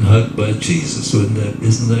you're getting hugged by Jesus.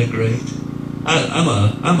 Isn't that great? I'm a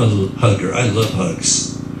hugger. I love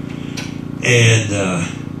hugs. And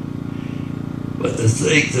but to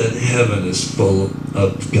think that heaven is full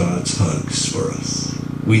of God's hugs for us,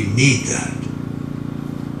 we need that.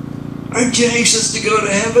 Aren't you anxious to go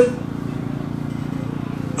to heaven?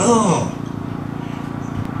 Oh,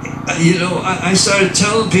 you know, I started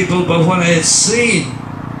telling people about what I had seen.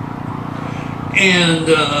 And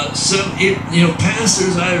some, you know,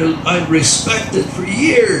 pastors I respected for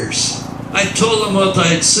years. I told them what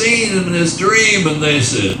I'd seen in this dream, and they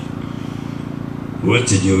said, "What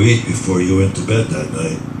did you eat before you went to bed that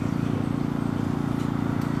night?"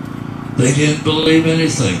 They didn't believe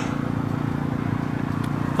anything.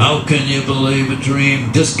 How can you believe a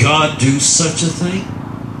dream? Does God do such a thing?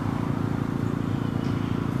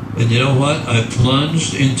 And you know what? I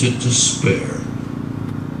plunged into despair.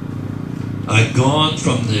 I'd gone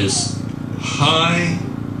from this high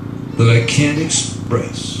that I can't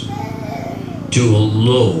express to a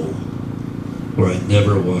low where I'd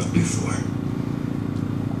never walked before.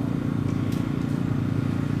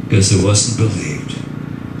 Because it wasn't believed.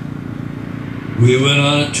 We went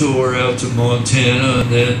on a tour out to Montana, and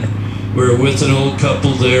then we were with an old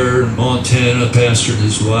couple there in Montana, a pastor and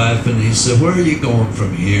his wife, and he said, "Where are you going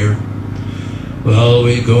from here?" "Well,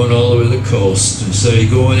 we're going all over the coast." And he said, "Are you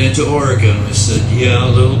going into Oregon?" I said, "Yeah, a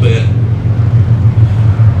little bit."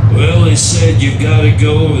 "Well," he said, "you've got to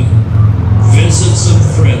go and visit some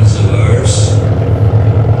friends of ours,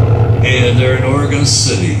 and they're in Oregon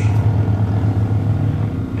City."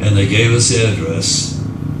 And they gave us the address.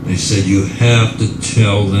 They said, "You have to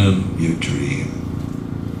tell them your dream."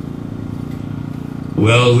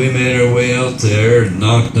 Well, we made our way out there and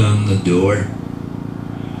knocked on the door.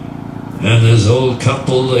 And this old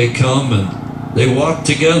couple, they come and they walk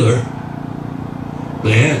together.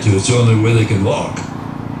 They had to. It's the only way they could walk.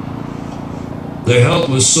 Their health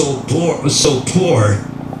was so poor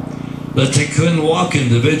that they couldn't walk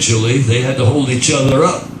individually. They had to hold each other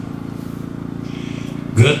up.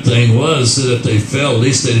 Good thing was that if they fell, at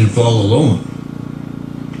least they didn't fall alone.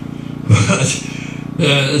 But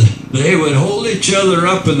they would hold each other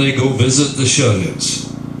up and they go visit the shut-ins.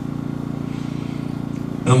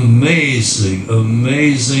 Amazing,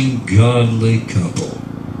 amazing, godly couple.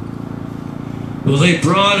 Well, they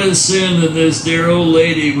brought us in, and this dear old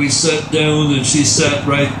lady, we sat down, and she sat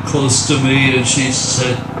right close to me, and she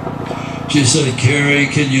said, "Gary,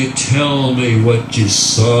 can you tell me what you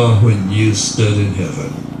saw when you stood in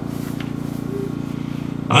heaven?"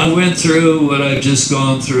 I went through what I've just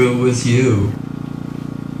gone through with you.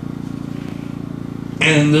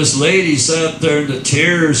 And this lady sat there, and the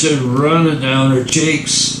tears are running down her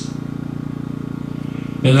cheeks.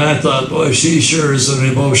 And I thought, boy, she sure is an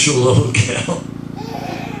emotional little gal.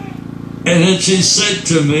 And then she said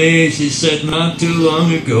to me, she said, "Not too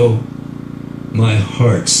long ago, my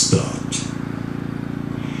heart stopped.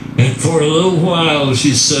 And for a little while,"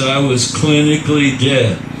 she said, "I was clinically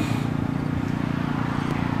dead."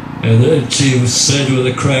 And then she said with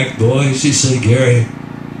a cracked voice, she said, "Gary,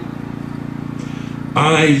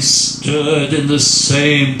 I stood in the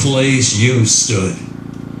same place you stood."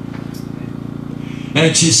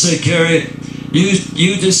 And she said, "Gary,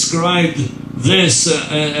 you described this,"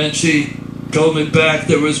 and she told me back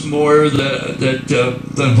there was more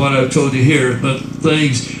than what I've told you here, but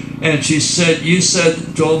things. And she said, "You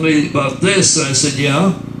told me about this." And I said,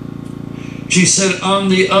 "Yeah." She said, "On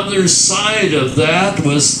the other side of that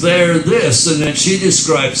was there this." And then she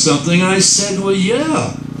described something. I said, "Well,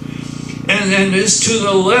 yeah. And it's to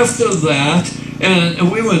the left of that."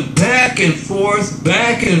 And we went back and forth,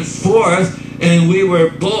 and we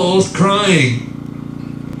were both crying.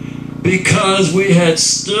 Because we had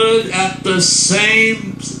stood at the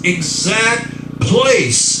same exact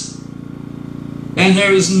place. And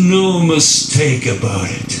there was no mistake about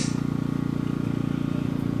it.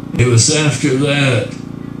 It was after that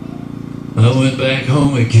I went back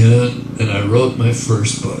home again and I wrote my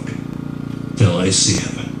first book, Till I See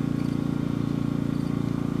Heaven.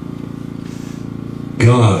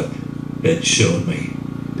 God had shown me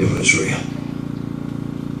it was real.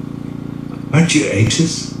 Aren't you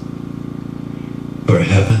anxious for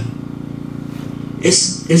heaven?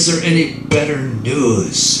 Is there any better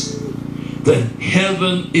news than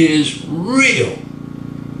heaven is real?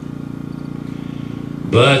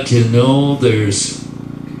 But have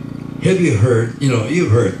you heard,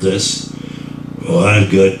 you've heard this. Well, I've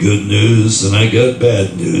got good news and I got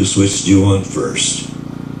bad news. Which do you want first?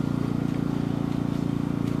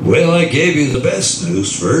 Well, I gave you the best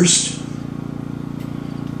news first.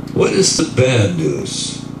 What is the bad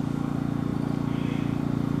news?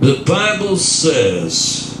 The Bible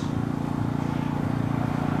says,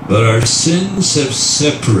 "But our sins have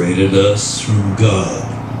separated us from God,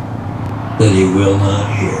 that He will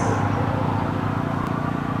not hear."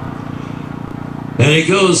 And he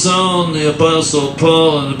goes on, the Apostle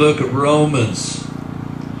Paul in the book of Romans,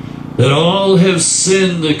 that all have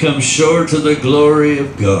sinned to come short of the glory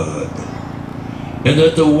of God, and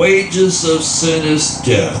that the wages of sin is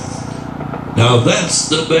death. Now that's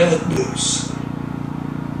the bad news.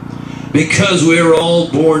 Because we're all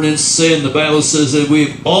born in sin, the Bible says that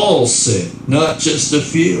we've all sinned, not just a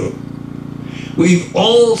few. We've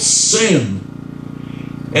all sinned,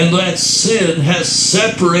 and that sin has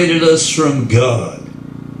separated us from God.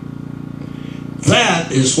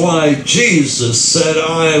 That is why Jesus said,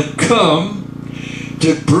 I have come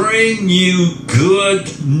to bring you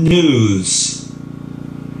good news.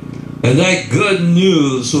 And that good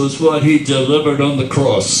news was what he delivered on the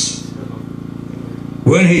cross.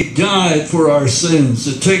 When he died for our sins,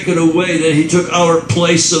 to take it away, that he took our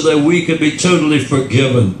place so that we could be totally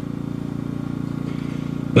forgiven.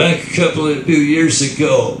 Back a few years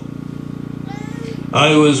ago,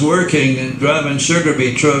 I was working and driving sugar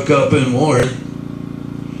beet truck up in Warren,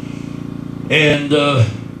 and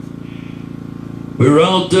we were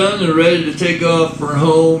all done and ready to take off for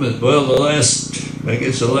home. And well, the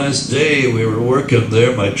last day we were working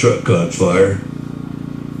there, my truck caught fire.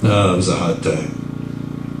 It was a hot time.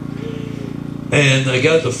 And I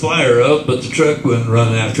got the fire up, but the truck wouldn't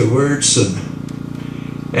run afterwards.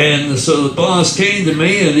 And so the boss came to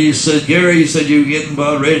me and he said, Gary, he said, you getting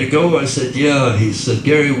about ready to go? I said, yeah. He said,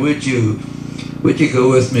 Gary, would you go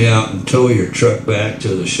with me out and tow your truck back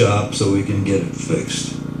to the shop so we can get it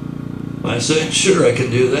fixed? I said, sure, I can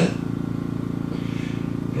do that.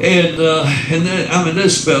 And then, I mean,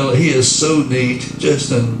 this fella, he is so neat,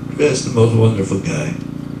 just the most wonderful guy.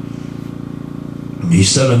 And he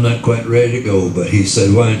said, I'm not quite ready to go, but he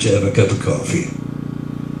said, why don't you have a cup of coffee?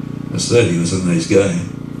 I said he was a nice guy.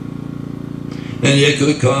 And he had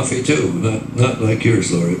good coffee too, not like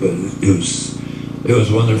yours, Lori, but it was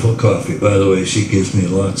wonderful coffee. By the way, she gives me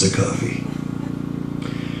lots of coffee.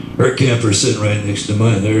 Her camper's sitting right next to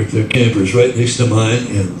mine. Their camper's right next to mine,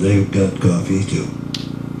 and they've got coffee too.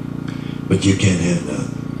 But you can't have none.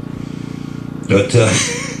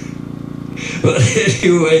 But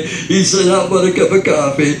anyway, he said, how about a cup of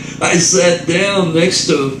coffee? I sat down next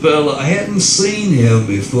to a fella. I hadn't seen him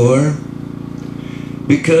before,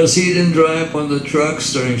 because he didn't drive one of the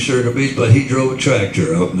trucks during Sugar Beet, but he drove a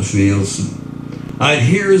tractor out in the fields. And I'd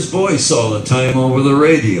hear his voice all the time over the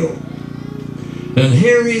radio. And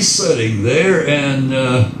here he's sitting there, and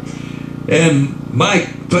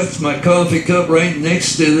Mike puts my coffee cup right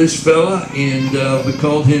next to this fella, and we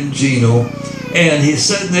called him Gino. And he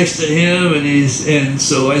sat next to him, and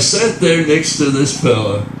so I sat there next to this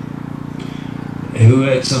fella who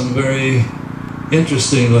had some very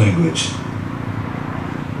interesting language.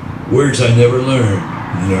 Words I never learned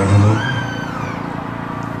in our home.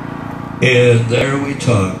 And there we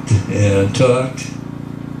talked and talked.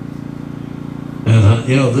 And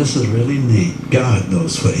you know, this is really neat. God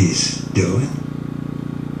knows what he's doing.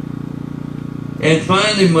 And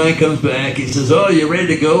finally Mike comes back. He says, oh, you ready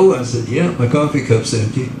to go? I said, yeah, my coffee cup's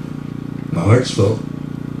empty. My heart's full.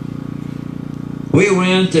 We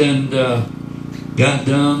went and got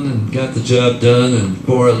done and got the job done, and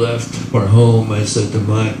before I left for home, I said to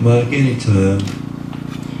Mike,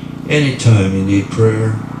 anytime you need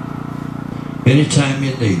prayer, anytime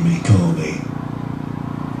you need me, call me.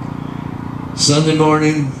 Sunday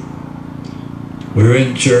morning, we were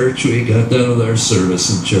in church. We got done with our service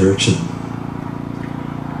in church, and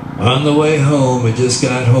on the way home, I just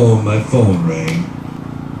got home, my phone rang,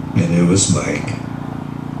 and it was Mike.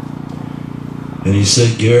 And he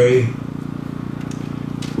said, Gary,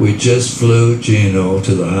 we just flew Gino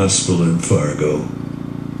to the hospital in Fargo.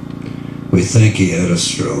 We think he had a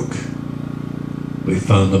stroke. We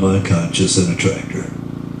found him unconscious in a tractor.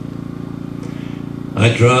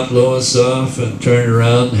 I dropped Lois off and turned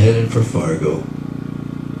around and headed for Fargo.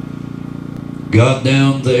 Got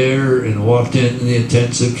down there and walked into the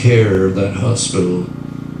intensive care of that hospital.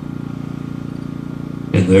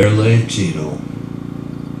 And there lay Gino,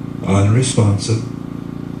 unresponsive,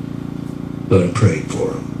 but I prayed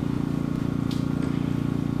for him.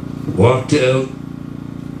 Walked out,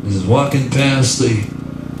 was walking past the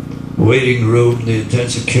waiting room, the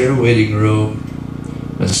intensive care waiting room.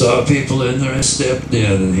 I saw people in there. I stepped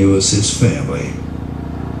in, and he was his family.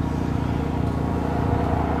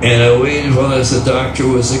 And I waited while as the doctor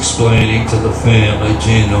was explaining to the family,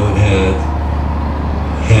 Gino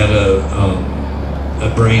had a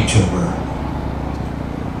brain tumor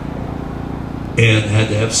and had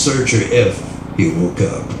to have surgery if he woke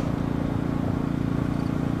up.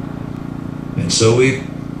 And so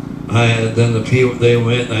then the people, they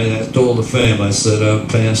went, and I told the family, I said,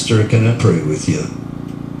 Pastor, can I pray with you?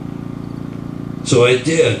 So I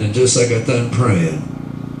did, and just like I got done praying,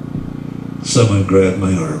 someone grabbed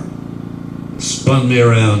my arm, spun me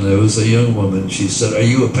around. There was a young woman. She said, are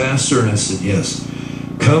you a pastor? And I said, yes.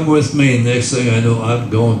 Come with me. Next thing I know, I'm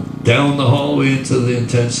going down the hallway into the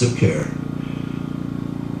intensive care.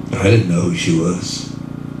 I didn't know who she was.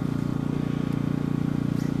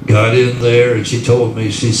 Got in there, and she told me,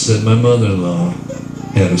 she said, my mother-in-law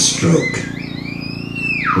had a stroke.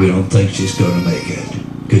 We don't think she's going to make it.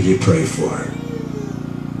 Could you pray for her?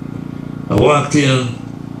 I walked in.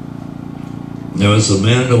 There was a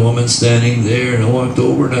man and a woman standing there, and I walked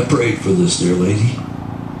over and I prayed for this dear lady.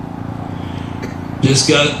 Just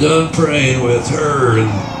got done praying with her,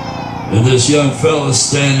 and this young fella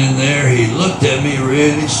standing there, he looked at me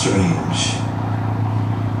really strange.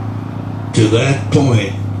 To that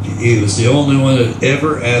point, he was the only one that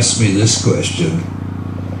ever asked me this question.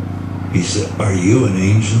 He said, "Are you an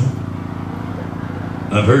angel?"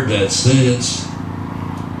 I've heard that since.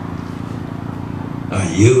 Are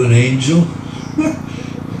you an angel?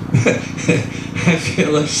 I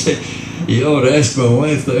feel like saying, you ought to ask my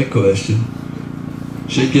wife that question.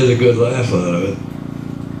 She'd get a good laugh out of it.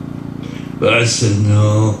 But I said,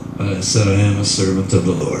 no. I said, I am a servant of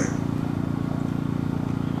the Lord.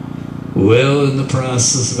 Well, in the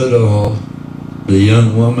process of it all, the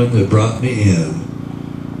young woman that brought me in,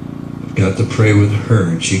 got to pray with her,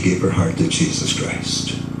 and she gave her heart to Jesus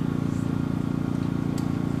Christ.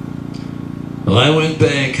 Well, I went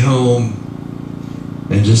back home,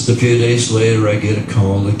 and just a few days later, I get a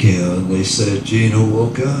call again. They said, Gino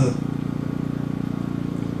woke up.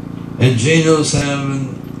 And Gino's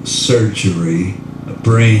having surgery, a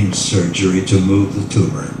brain surgery to move the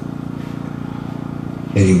tumor.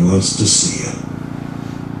 And he wants to see you.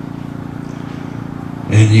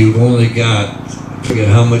 And you've only got, I forget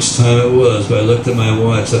how much time it was, but I looked at my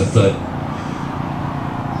watch, I thought,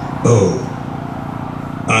 oh,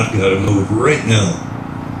 I've got to move right now.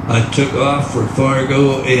 I took off for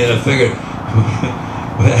Fargo, and I figured,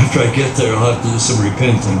 after I get there, I'll have to do some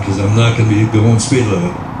repenting, because I'm not going to be going speed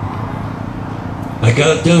limit. I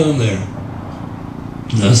got down there.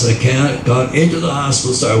 And as I got into the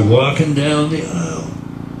hospital, started walking down the aisle.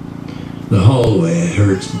 The hallway, I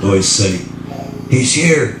heard a voice say, "He's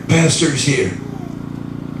here, Pastor's here."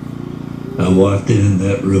 I walked in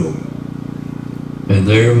that room, and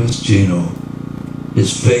there was Gino,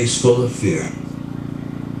 his face full of fear.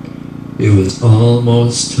 It was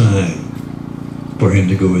almost time for him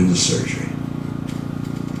to go into surgery.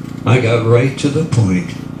 I got right to the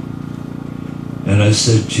point, and I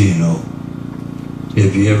said, Gino,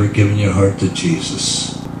 have you ever given your heart to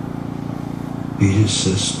Jesus? He just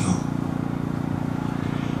says no.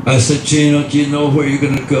 I said, Gino, do you know where you're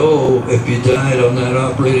going to go if you died on that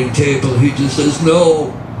operating table? He just says,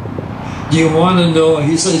 no. Do you want to know?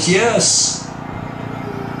 He says, yes.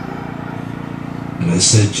 And I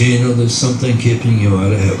said, Gino, there's something keeping you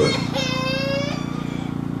out of heaven.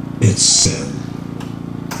 It's sin.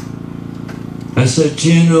 I said,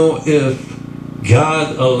 Gino, if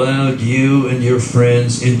God allowed you and your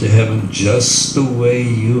friends into heaven just the way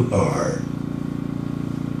you are,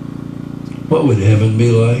 what would heaven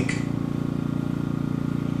be like?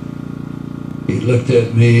 He looked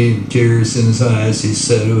at me, and tears in his eyes. He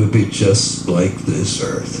said, it would be just like this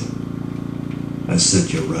earth. I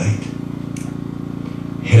said, you're right.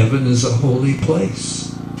 Heaven is a holy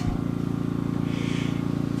place.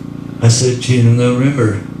 I said, Gina, now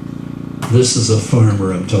remember, this is a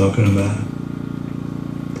farmer I'm talking about.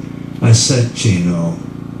 I said, Gino,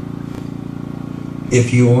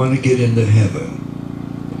 if you want to get into heaven,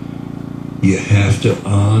 you have to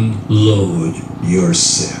unload your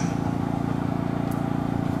sin.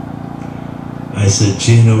 I said,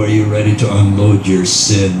 Gino, are you ready to unload your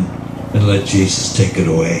sin and let Jesus take it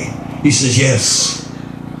away? He says, yes.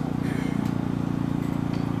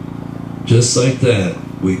 Just like that,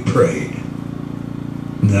 we prayed.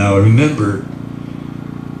 Now remember,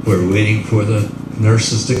 we're waiting for the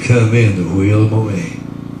nurses to come in to wheel him away.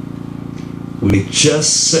 We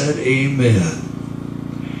just said amen.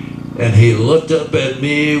 And he looked up at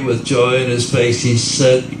me with joy in his face. He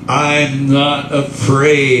said, I'm not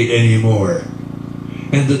afraid anymore.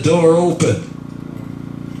 And the door opened.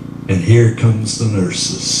 And here comes the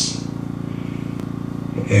nurses.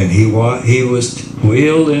 And he was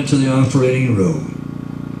wheeled into the operating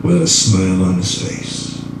room with a smile on his face.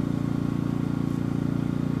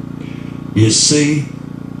 You see,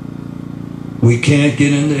 we can't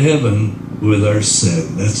get into heaven with our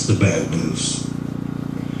sin. That's the bad news.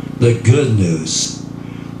 The good news,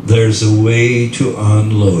 there's a way to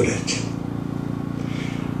unload it.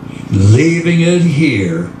 Leaving it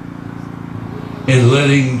here and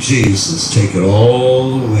letting Jesus take it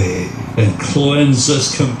all away and cleanse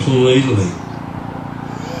us completely.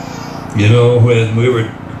 You know, when we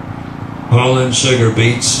were hauling sugar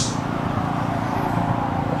beets,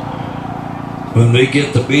 when we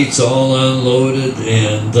get the beets all unloaded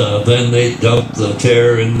and then they dump the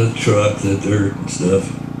tear in the truck, the dirt and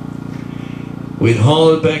stuff, we'd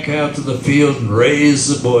haul it back out to the field and raise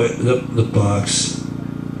the box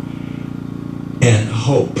and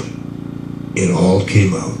hope it all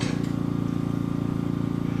came out.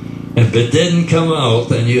 If it didn't come out,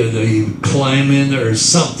 then you climb in there or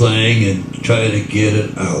something and try to get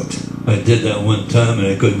it out. I did that one time and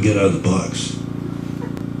I couldn't get out of the box.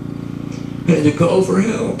 I had to call for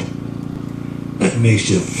help. That makes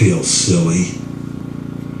you feel silly.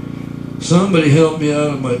 Somebody help me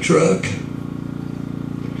out of my truck.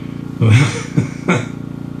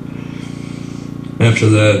 After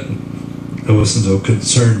that, I wasn't so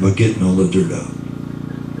concerned about getting all the dirt out.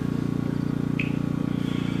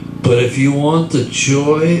 But if you want the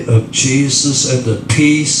joy of Jesus and the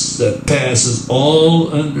peace that passes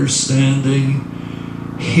all understanding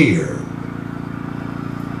here,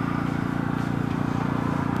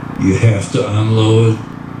 you have to unload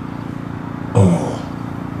all.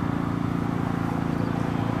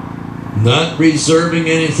 Not reserving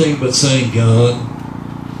anything, but saying, God,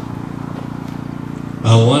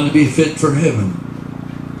 I want to be fit for heaven.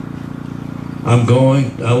 I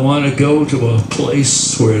want to go to a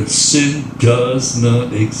place where sin does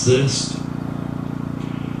not exist.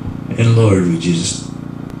 And Lord, would you just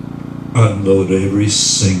unload every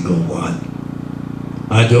single one.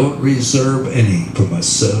 I don't reserve any for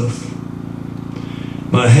myself.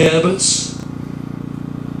 My habits,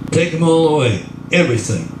 take them all away.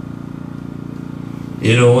 Everything.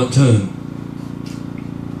 You know, one time,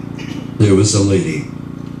 there was a lady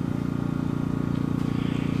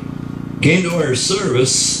came to our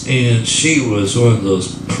service, and she was one of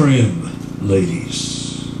those prim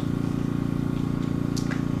ladies.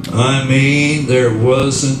 I mean, there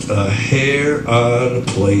wasn't a hair out of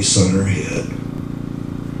place on her head.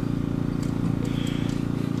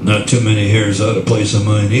 Not too many hairs out of place on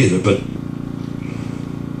mine either, but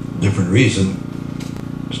different reason.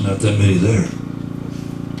 There's not that many there.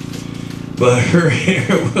 But her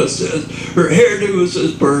hairdo was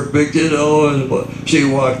just perfect, you know, and she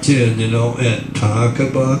walked in, you know, and talk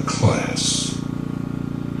about class.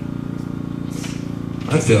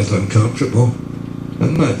 I felt uncomfortable.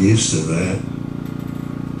 I'm not used to that.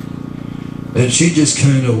 And she just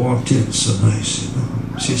kind of walked in so nice, you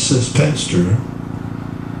know. She says, Pastor,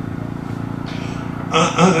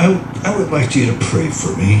 I would like you to pray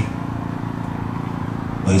for me.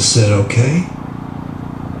 I said, okay.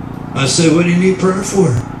 I said, what do you need prayer for?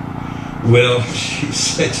 Well, she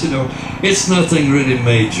said, you know, it's nothing really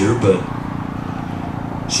major, but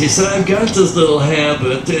she said, I've got this little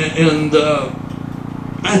habit, and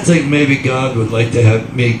I think maybe God would like to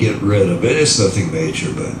have me get rid of it. It's nothing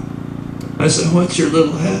major, but I said, what's your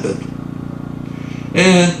little habit?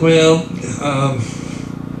 And, well,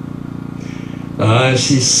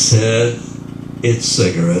 she said, it's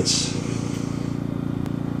cigarettes.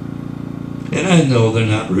 And I know they're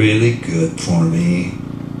not really good for me.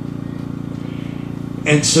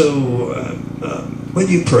 And so, would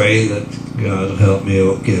you pray that God will help me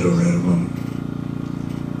get rid of them?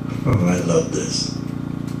 Oh, I love this.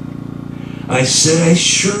 I said, I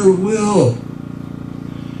sure will.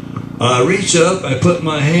 I reached up, I put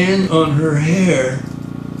my hand on her hair,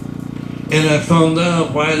 and I found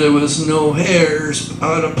out why there was no hairs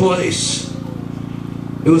out of place.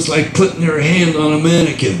 It was like putting her hand on a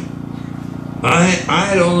mannequin.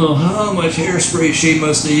 I don't know how much hairspray she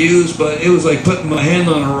must have used, but it was like putting my hand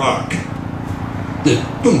on a rock. Then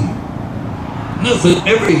boom. Nothing,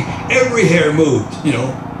 every hair moved, you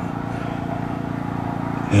know.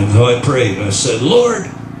 And so I prayed. I said, Lord,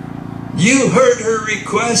 you heard her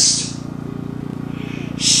request.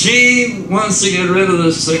 She wants to get rid of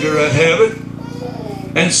the cigarette habit.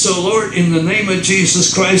 And so, Lord, in the name of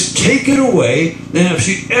Jesus Christ, take it away. And if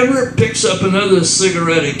she ever picks up another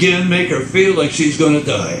cigarette again, make her feel like she's going to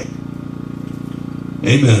die.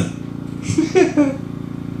 Amen.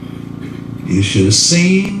 You should have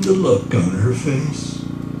seen the look on her face.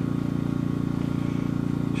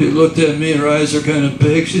 She looked at me, her eyes are kind of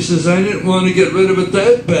big. She says, I didn't want to get rid of it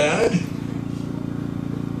that bad.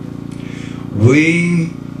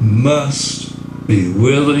 We must be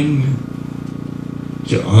willing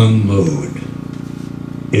to unload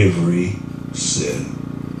every sin.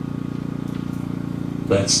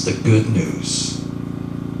 That's the good news.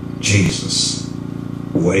 Jesus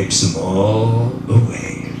wipes them all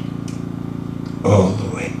away. All the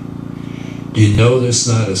way. Do you know there's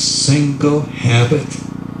not a single habit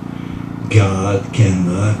God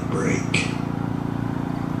cannot break?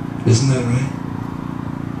 Isn't that right?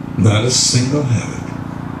 Not a single habit.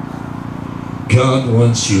 God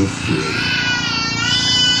wants you free,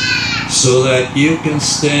 so that you can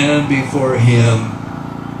stand before Him,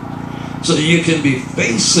 so you can be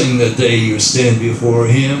facing the day you stand before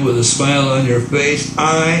Him with a smile on your face.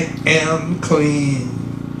 I am clean.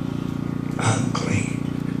 I'm clean.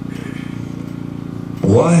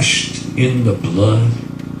 Washed in the blood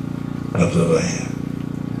of the Lamb.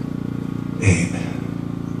 Amen.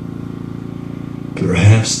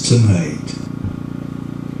 Perhaps tonight,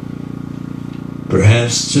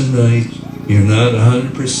 you're not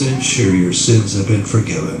 100% sure your sins have been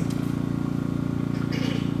forgiven.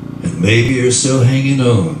 And maybe you're still hanging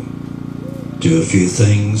on to a few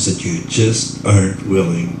things that you just aren't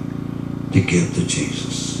willing to give to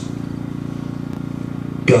Jesus.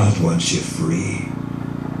 God wants you free.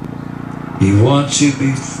 He wants you to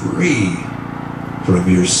be free from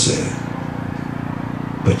your sin.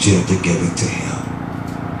 But you have to give it to Him.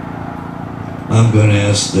 I'm going to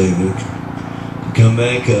ask David to come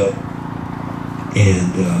back up,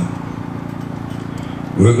 and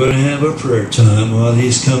we're going to have a prayer time while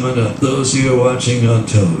he's coming up. Those of you who are watching on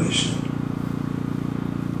television,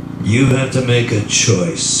 you have to make a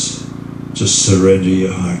choice to surrender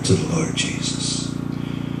your heart to the Lord Jesus.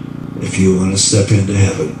 If you want to step into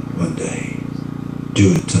heaven one day,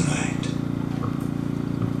 do it tonight.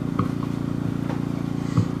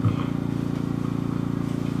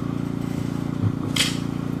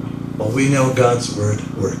 Well, we know God's Word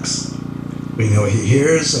works. We know He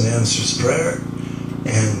hears and answers prayer,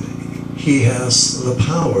 and He has the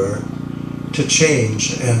power to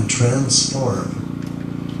change and transform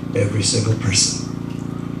every single person,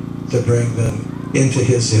 to bring them into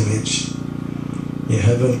His image. You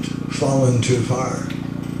haven't fallen too far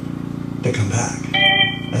to come back,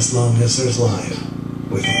 as long as there's life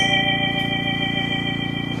with Him.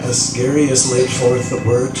 As Gary has laid forth the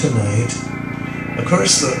Word tonight, of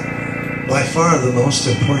course, by far the most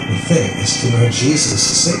important thing is to know Jesus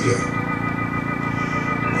as Savior,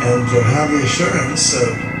 and to have the assurance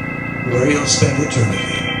of where you'll spend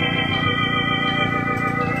eternity.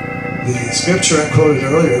 The scripture I quoted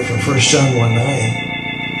earlier from 1 John 1:9,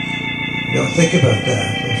 think about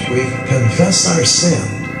that. If we confess our sin,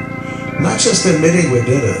 not just admitting we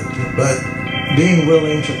did it, but being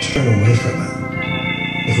willing to turn away from it.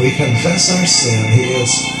 If we confess our sin, He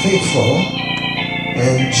is faithful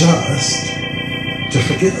and just to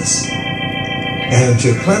forgive us and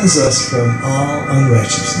to cleanse us from all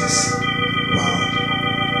unrighteousness. Wow.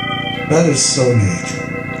 That is so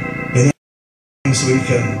neat. Times we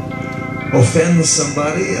can offend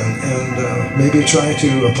somebody and maybe try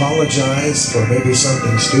to apologize for maybe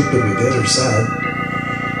something stupid we did or said.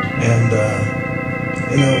 And,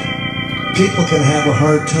 people can have a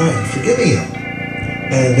hard time forgiving Him.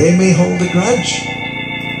 And they may hold a grudge.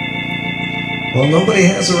 Well, nobody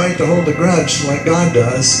has a right to hold a grudge like God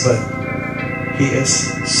does, but He is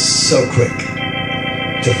so quick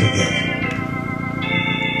to forgive,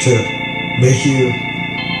 to make you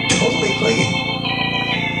totally clean.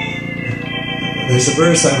 There's a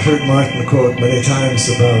verse I've heard Martin quote many times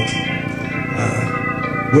about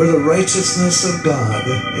we're the righteousness of God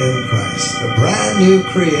in Christ, a brand new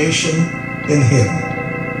creation in Him.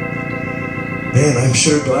 Man, I'm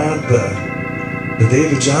sure glad the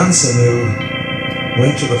David Johnson who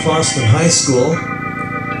went to the Foston High School,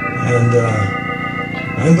 and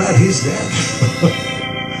I'm glad he's dead.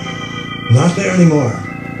 Not there anymore.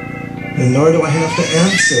 And nor do I have to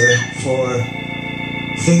answer for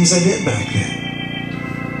things I did back then.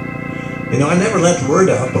 I never let word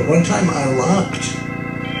out, but one time I locked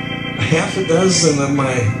half a dozen of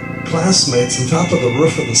my classmates on top of the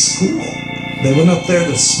roof of the school. They went up there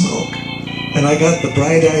to smoke, and I got the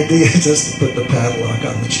bright idea just to put the padlock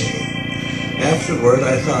on the chain. Afterward,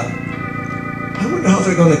 I thought, I wonder how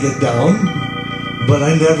they're going to get down, but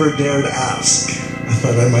I never dared ask. I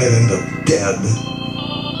thought I might end up dead.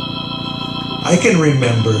 I can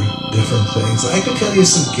remember different things. I could tell you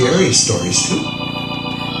some Gary stories too.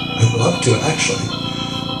 I'd love to, actually.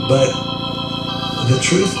 But the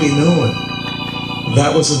truth be known,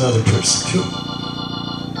 that was another person too.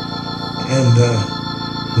 And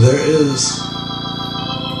there is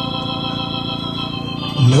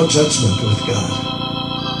no judgment with God.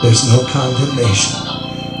 There's no condemnation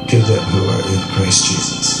to them who are in Christ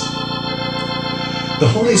Jesus. The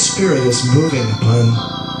Holy Spirit is moving upon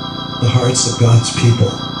the hearts of God's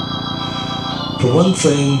people. For one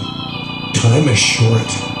thing, time is short.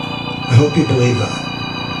 I hope you believe that.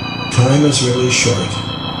 Time is really short.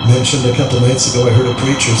 Mentioned a couple nights ago, I heard a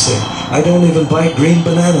preacher say, I don't even buy green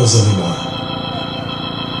bananas anymore.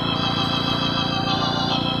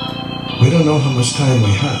 We don't know how much time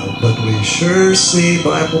we have, but we sure see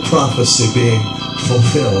Bible prophecy being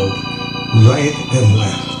fulfilled right and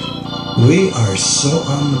left. We are so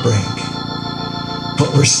on the brink.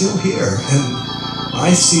 But we're still here, and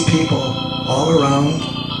I see people all around,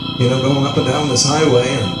 going up and down this highway,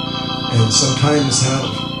 and sometimes have,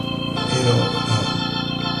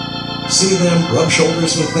 see them, rub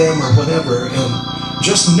shoulders with them or whatever, and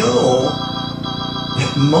just know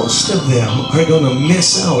that most of them are going to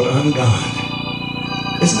miss out on God.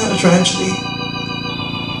 Isn't that a tragedy?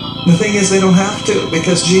 The thing is, they don't have to,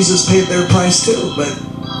 because Jesus paid their price too. But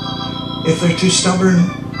if they're too stubborn,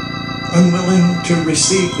 unwilling to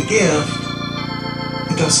receive the gift,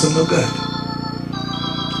 it does them no good.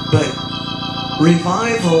 But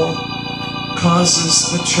revival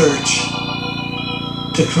causes the church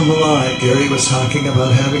to come alive. Gary was talking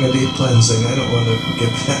about having a deep cleansing. I don't want to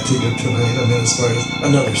give that to you tonight. I mean, as far as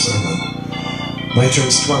another sermon. My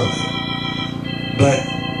turn's tomorrow night. But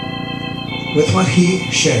with what he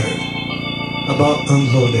shared about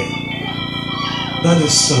unloading, that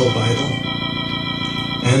is so vital.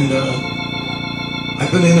 And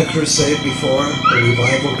I've been in a crusade before, a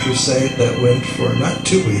revival crusade that went for not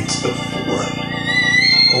 2 weeks, but 4.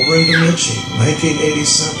 Over in Bemidji,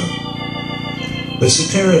 1987. The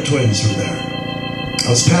Sutera twins were there. I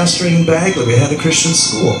was pastoring in Bagley. We had a Christian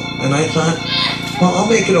school. And I thought, well, I'll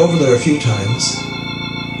make it over there a few times.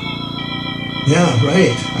 Yeah,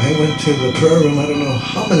 right. I went to the prayer room I don't know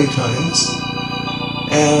how many times.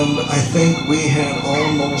 And I think we had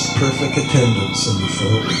almost perfect attendance in the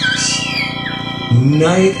 4 weeks.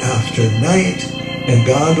 Night after night. And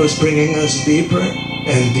God was bringing us deeper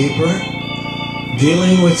and deeper.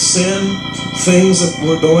 Dealing with sin, things that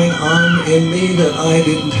were going on in me that I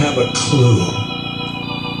didn't have a clue.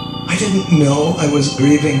 I didn't know I was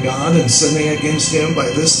grieving God and sinning against Him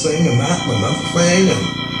by this thing and that and another thing. And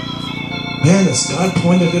man, as God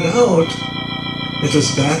pointed it out, it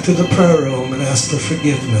was back to the prayer room and asked for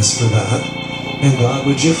forgiveness for that. And God,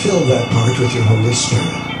 would you fill that part with your Holy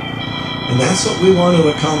Spirit? And that's what we want to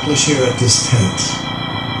accomplish here at this tent.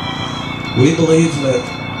 We believe that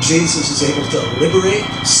Jesus is able to liberate,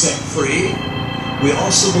 set free. We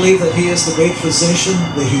also believe that He is the great physician,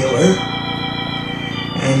 the healer.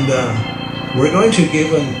 And we're going to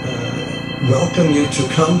welcome you to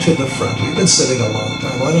come to the front. We've been sitting a long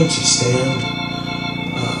time. Why don't you stand?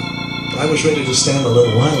 I was ready to stand a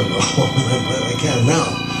little while ago, and I can now.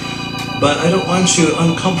 But I don't want you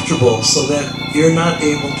uncomfortable so that you're not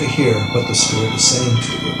able to hear what the Spirit is saying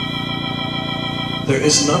to you. There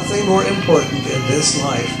is nothing more important in this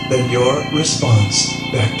life than your response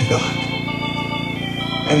back to God.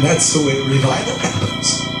 And that's the way revival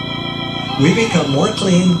happens. We become more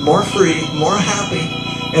clean, more free, more happy,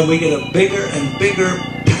 and we get a bigger and bigger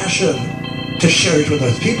passion to share it with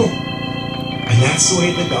other people. And that's the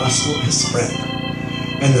way the gospel is spread.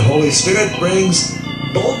 And the Holy Spirit brings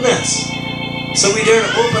boldness. So we dare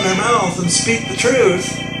to open our mouth and speak the truth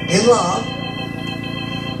in love.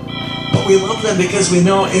 But we love them because we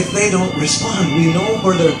know if they don't respond, we know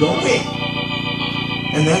where they're going.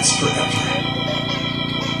 And that's forever.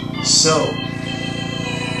 So,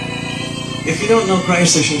 if you don't know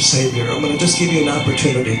Christ as your Savior, I'm going to just give you an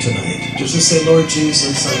opportunity tonight. Just to say, Lord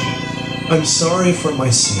Jesus, I'm sorry for my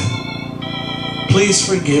sin. Please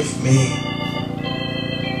forgive me.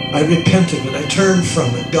 I repent of it. I turn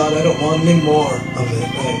from it. God, I don't want any more of it.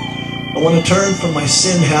 I want to turn from my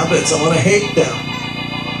sin habits. I want to hate them.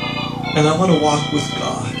 And I want to walk with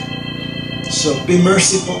God. So be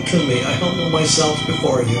merciful to me. I humble myself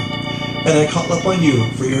before you. And I call upon you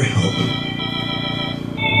for your help.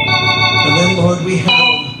 And then, Lord, we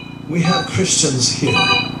have Christians here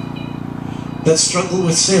that struggle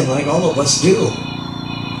with sin like all of us do.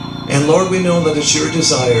 And Lord, we know that it's your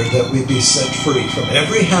desire that we be set free from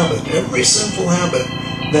every habit, every sinful habit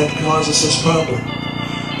that causes us problem.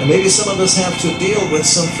 And maybe some of us have to deal with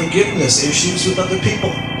some forgiveness issues with other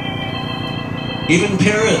people. Even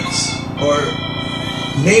parents or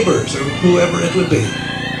neighbors or whoever it would be.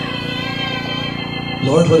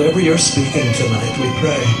 Lord, whatever you're speaking tonight, we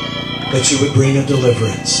pray that you would bring a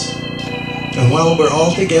deliverance. And while we're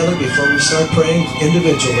all together, before we start praying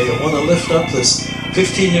individually, I want to lift up this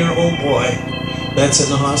 15-year-old boy that's in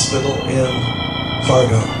the hospital in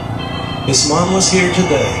Fargo. His mom was here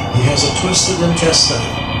today. He has a twisted intestine.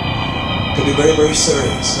 Could be very, very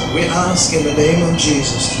serious. And we ask in the name of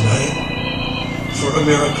Jesus tonight for a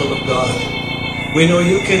miracle of God. We know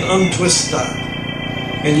you can untwist that.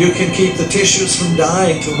 And you can keep the tissues from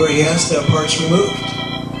dying to where he has to have parts removed.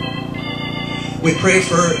 We pray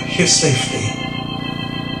for his safety.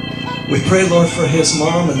 We pray, Lord, for his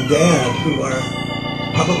mom and dad who are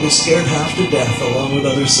probably scared half to death along with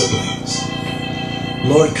other siblings.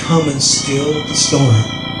 Lord, come and still the storm.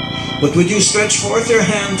 But would you stretch forth your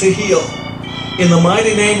hand to heal in the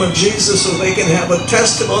mighty name of Jesus so they can have a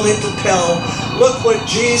testimony to tell, look what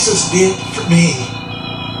Jesus did for me.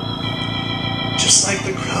 Just like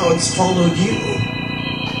the crowds followed you.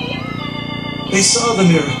 They saw the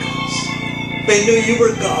miracles. They knew you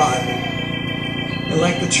were God. And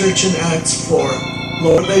like the church in Acts 4,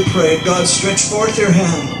 Lord, they prayed, God, stretch forth your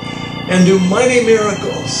hand and do mighty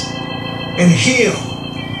miracles and heal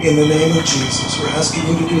in the name of Jesus. We're asking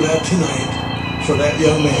you to do that tonight for that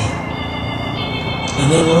young man.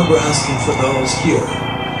 And then, Lord, we're asking for those here,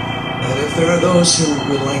 that if there are those who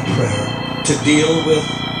would like prayer to deal with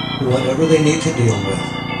whatever they need to deal with,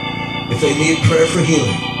 if they need prayer for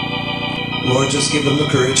healing, Lord, just give them the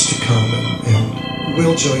courage to come and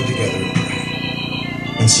we'll join together and pray.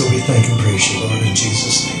 And so we thank and praise you, Lord, in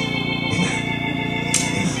Jesus' name. Amen.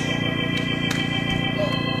 Amen.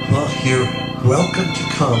 Well, you're welcome to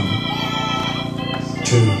come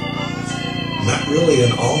to not really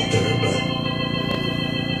an altar, but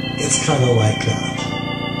it's kind of like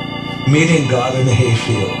meeting God in a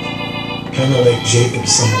hayfield, kind of like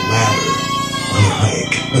Jacob's on a ladder on a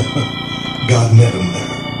hike. God met him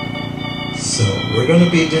there. So we're going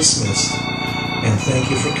to be dismissed, and thank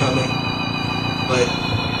you for coming. But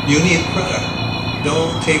you need prayer.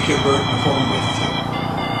 Don't take your burden home with you.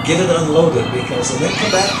 Get it unloaded, because and then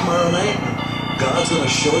come back tomorrow night and God's going to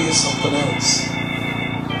show you something else.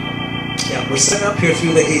 Yeah, we're set up here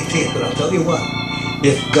through the 18th, but I'll tell you what,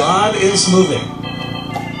 if God is moving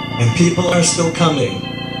and people are still coming,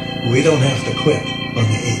 we don't have to quit on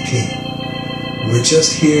the 18th. We're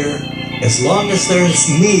just here as long as there's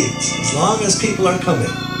needs, as long as people are coming,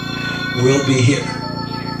 we'll be here.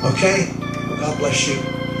 Okay? God bless you.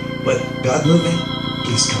 But God moving,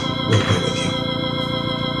 please come. We'll pray with you.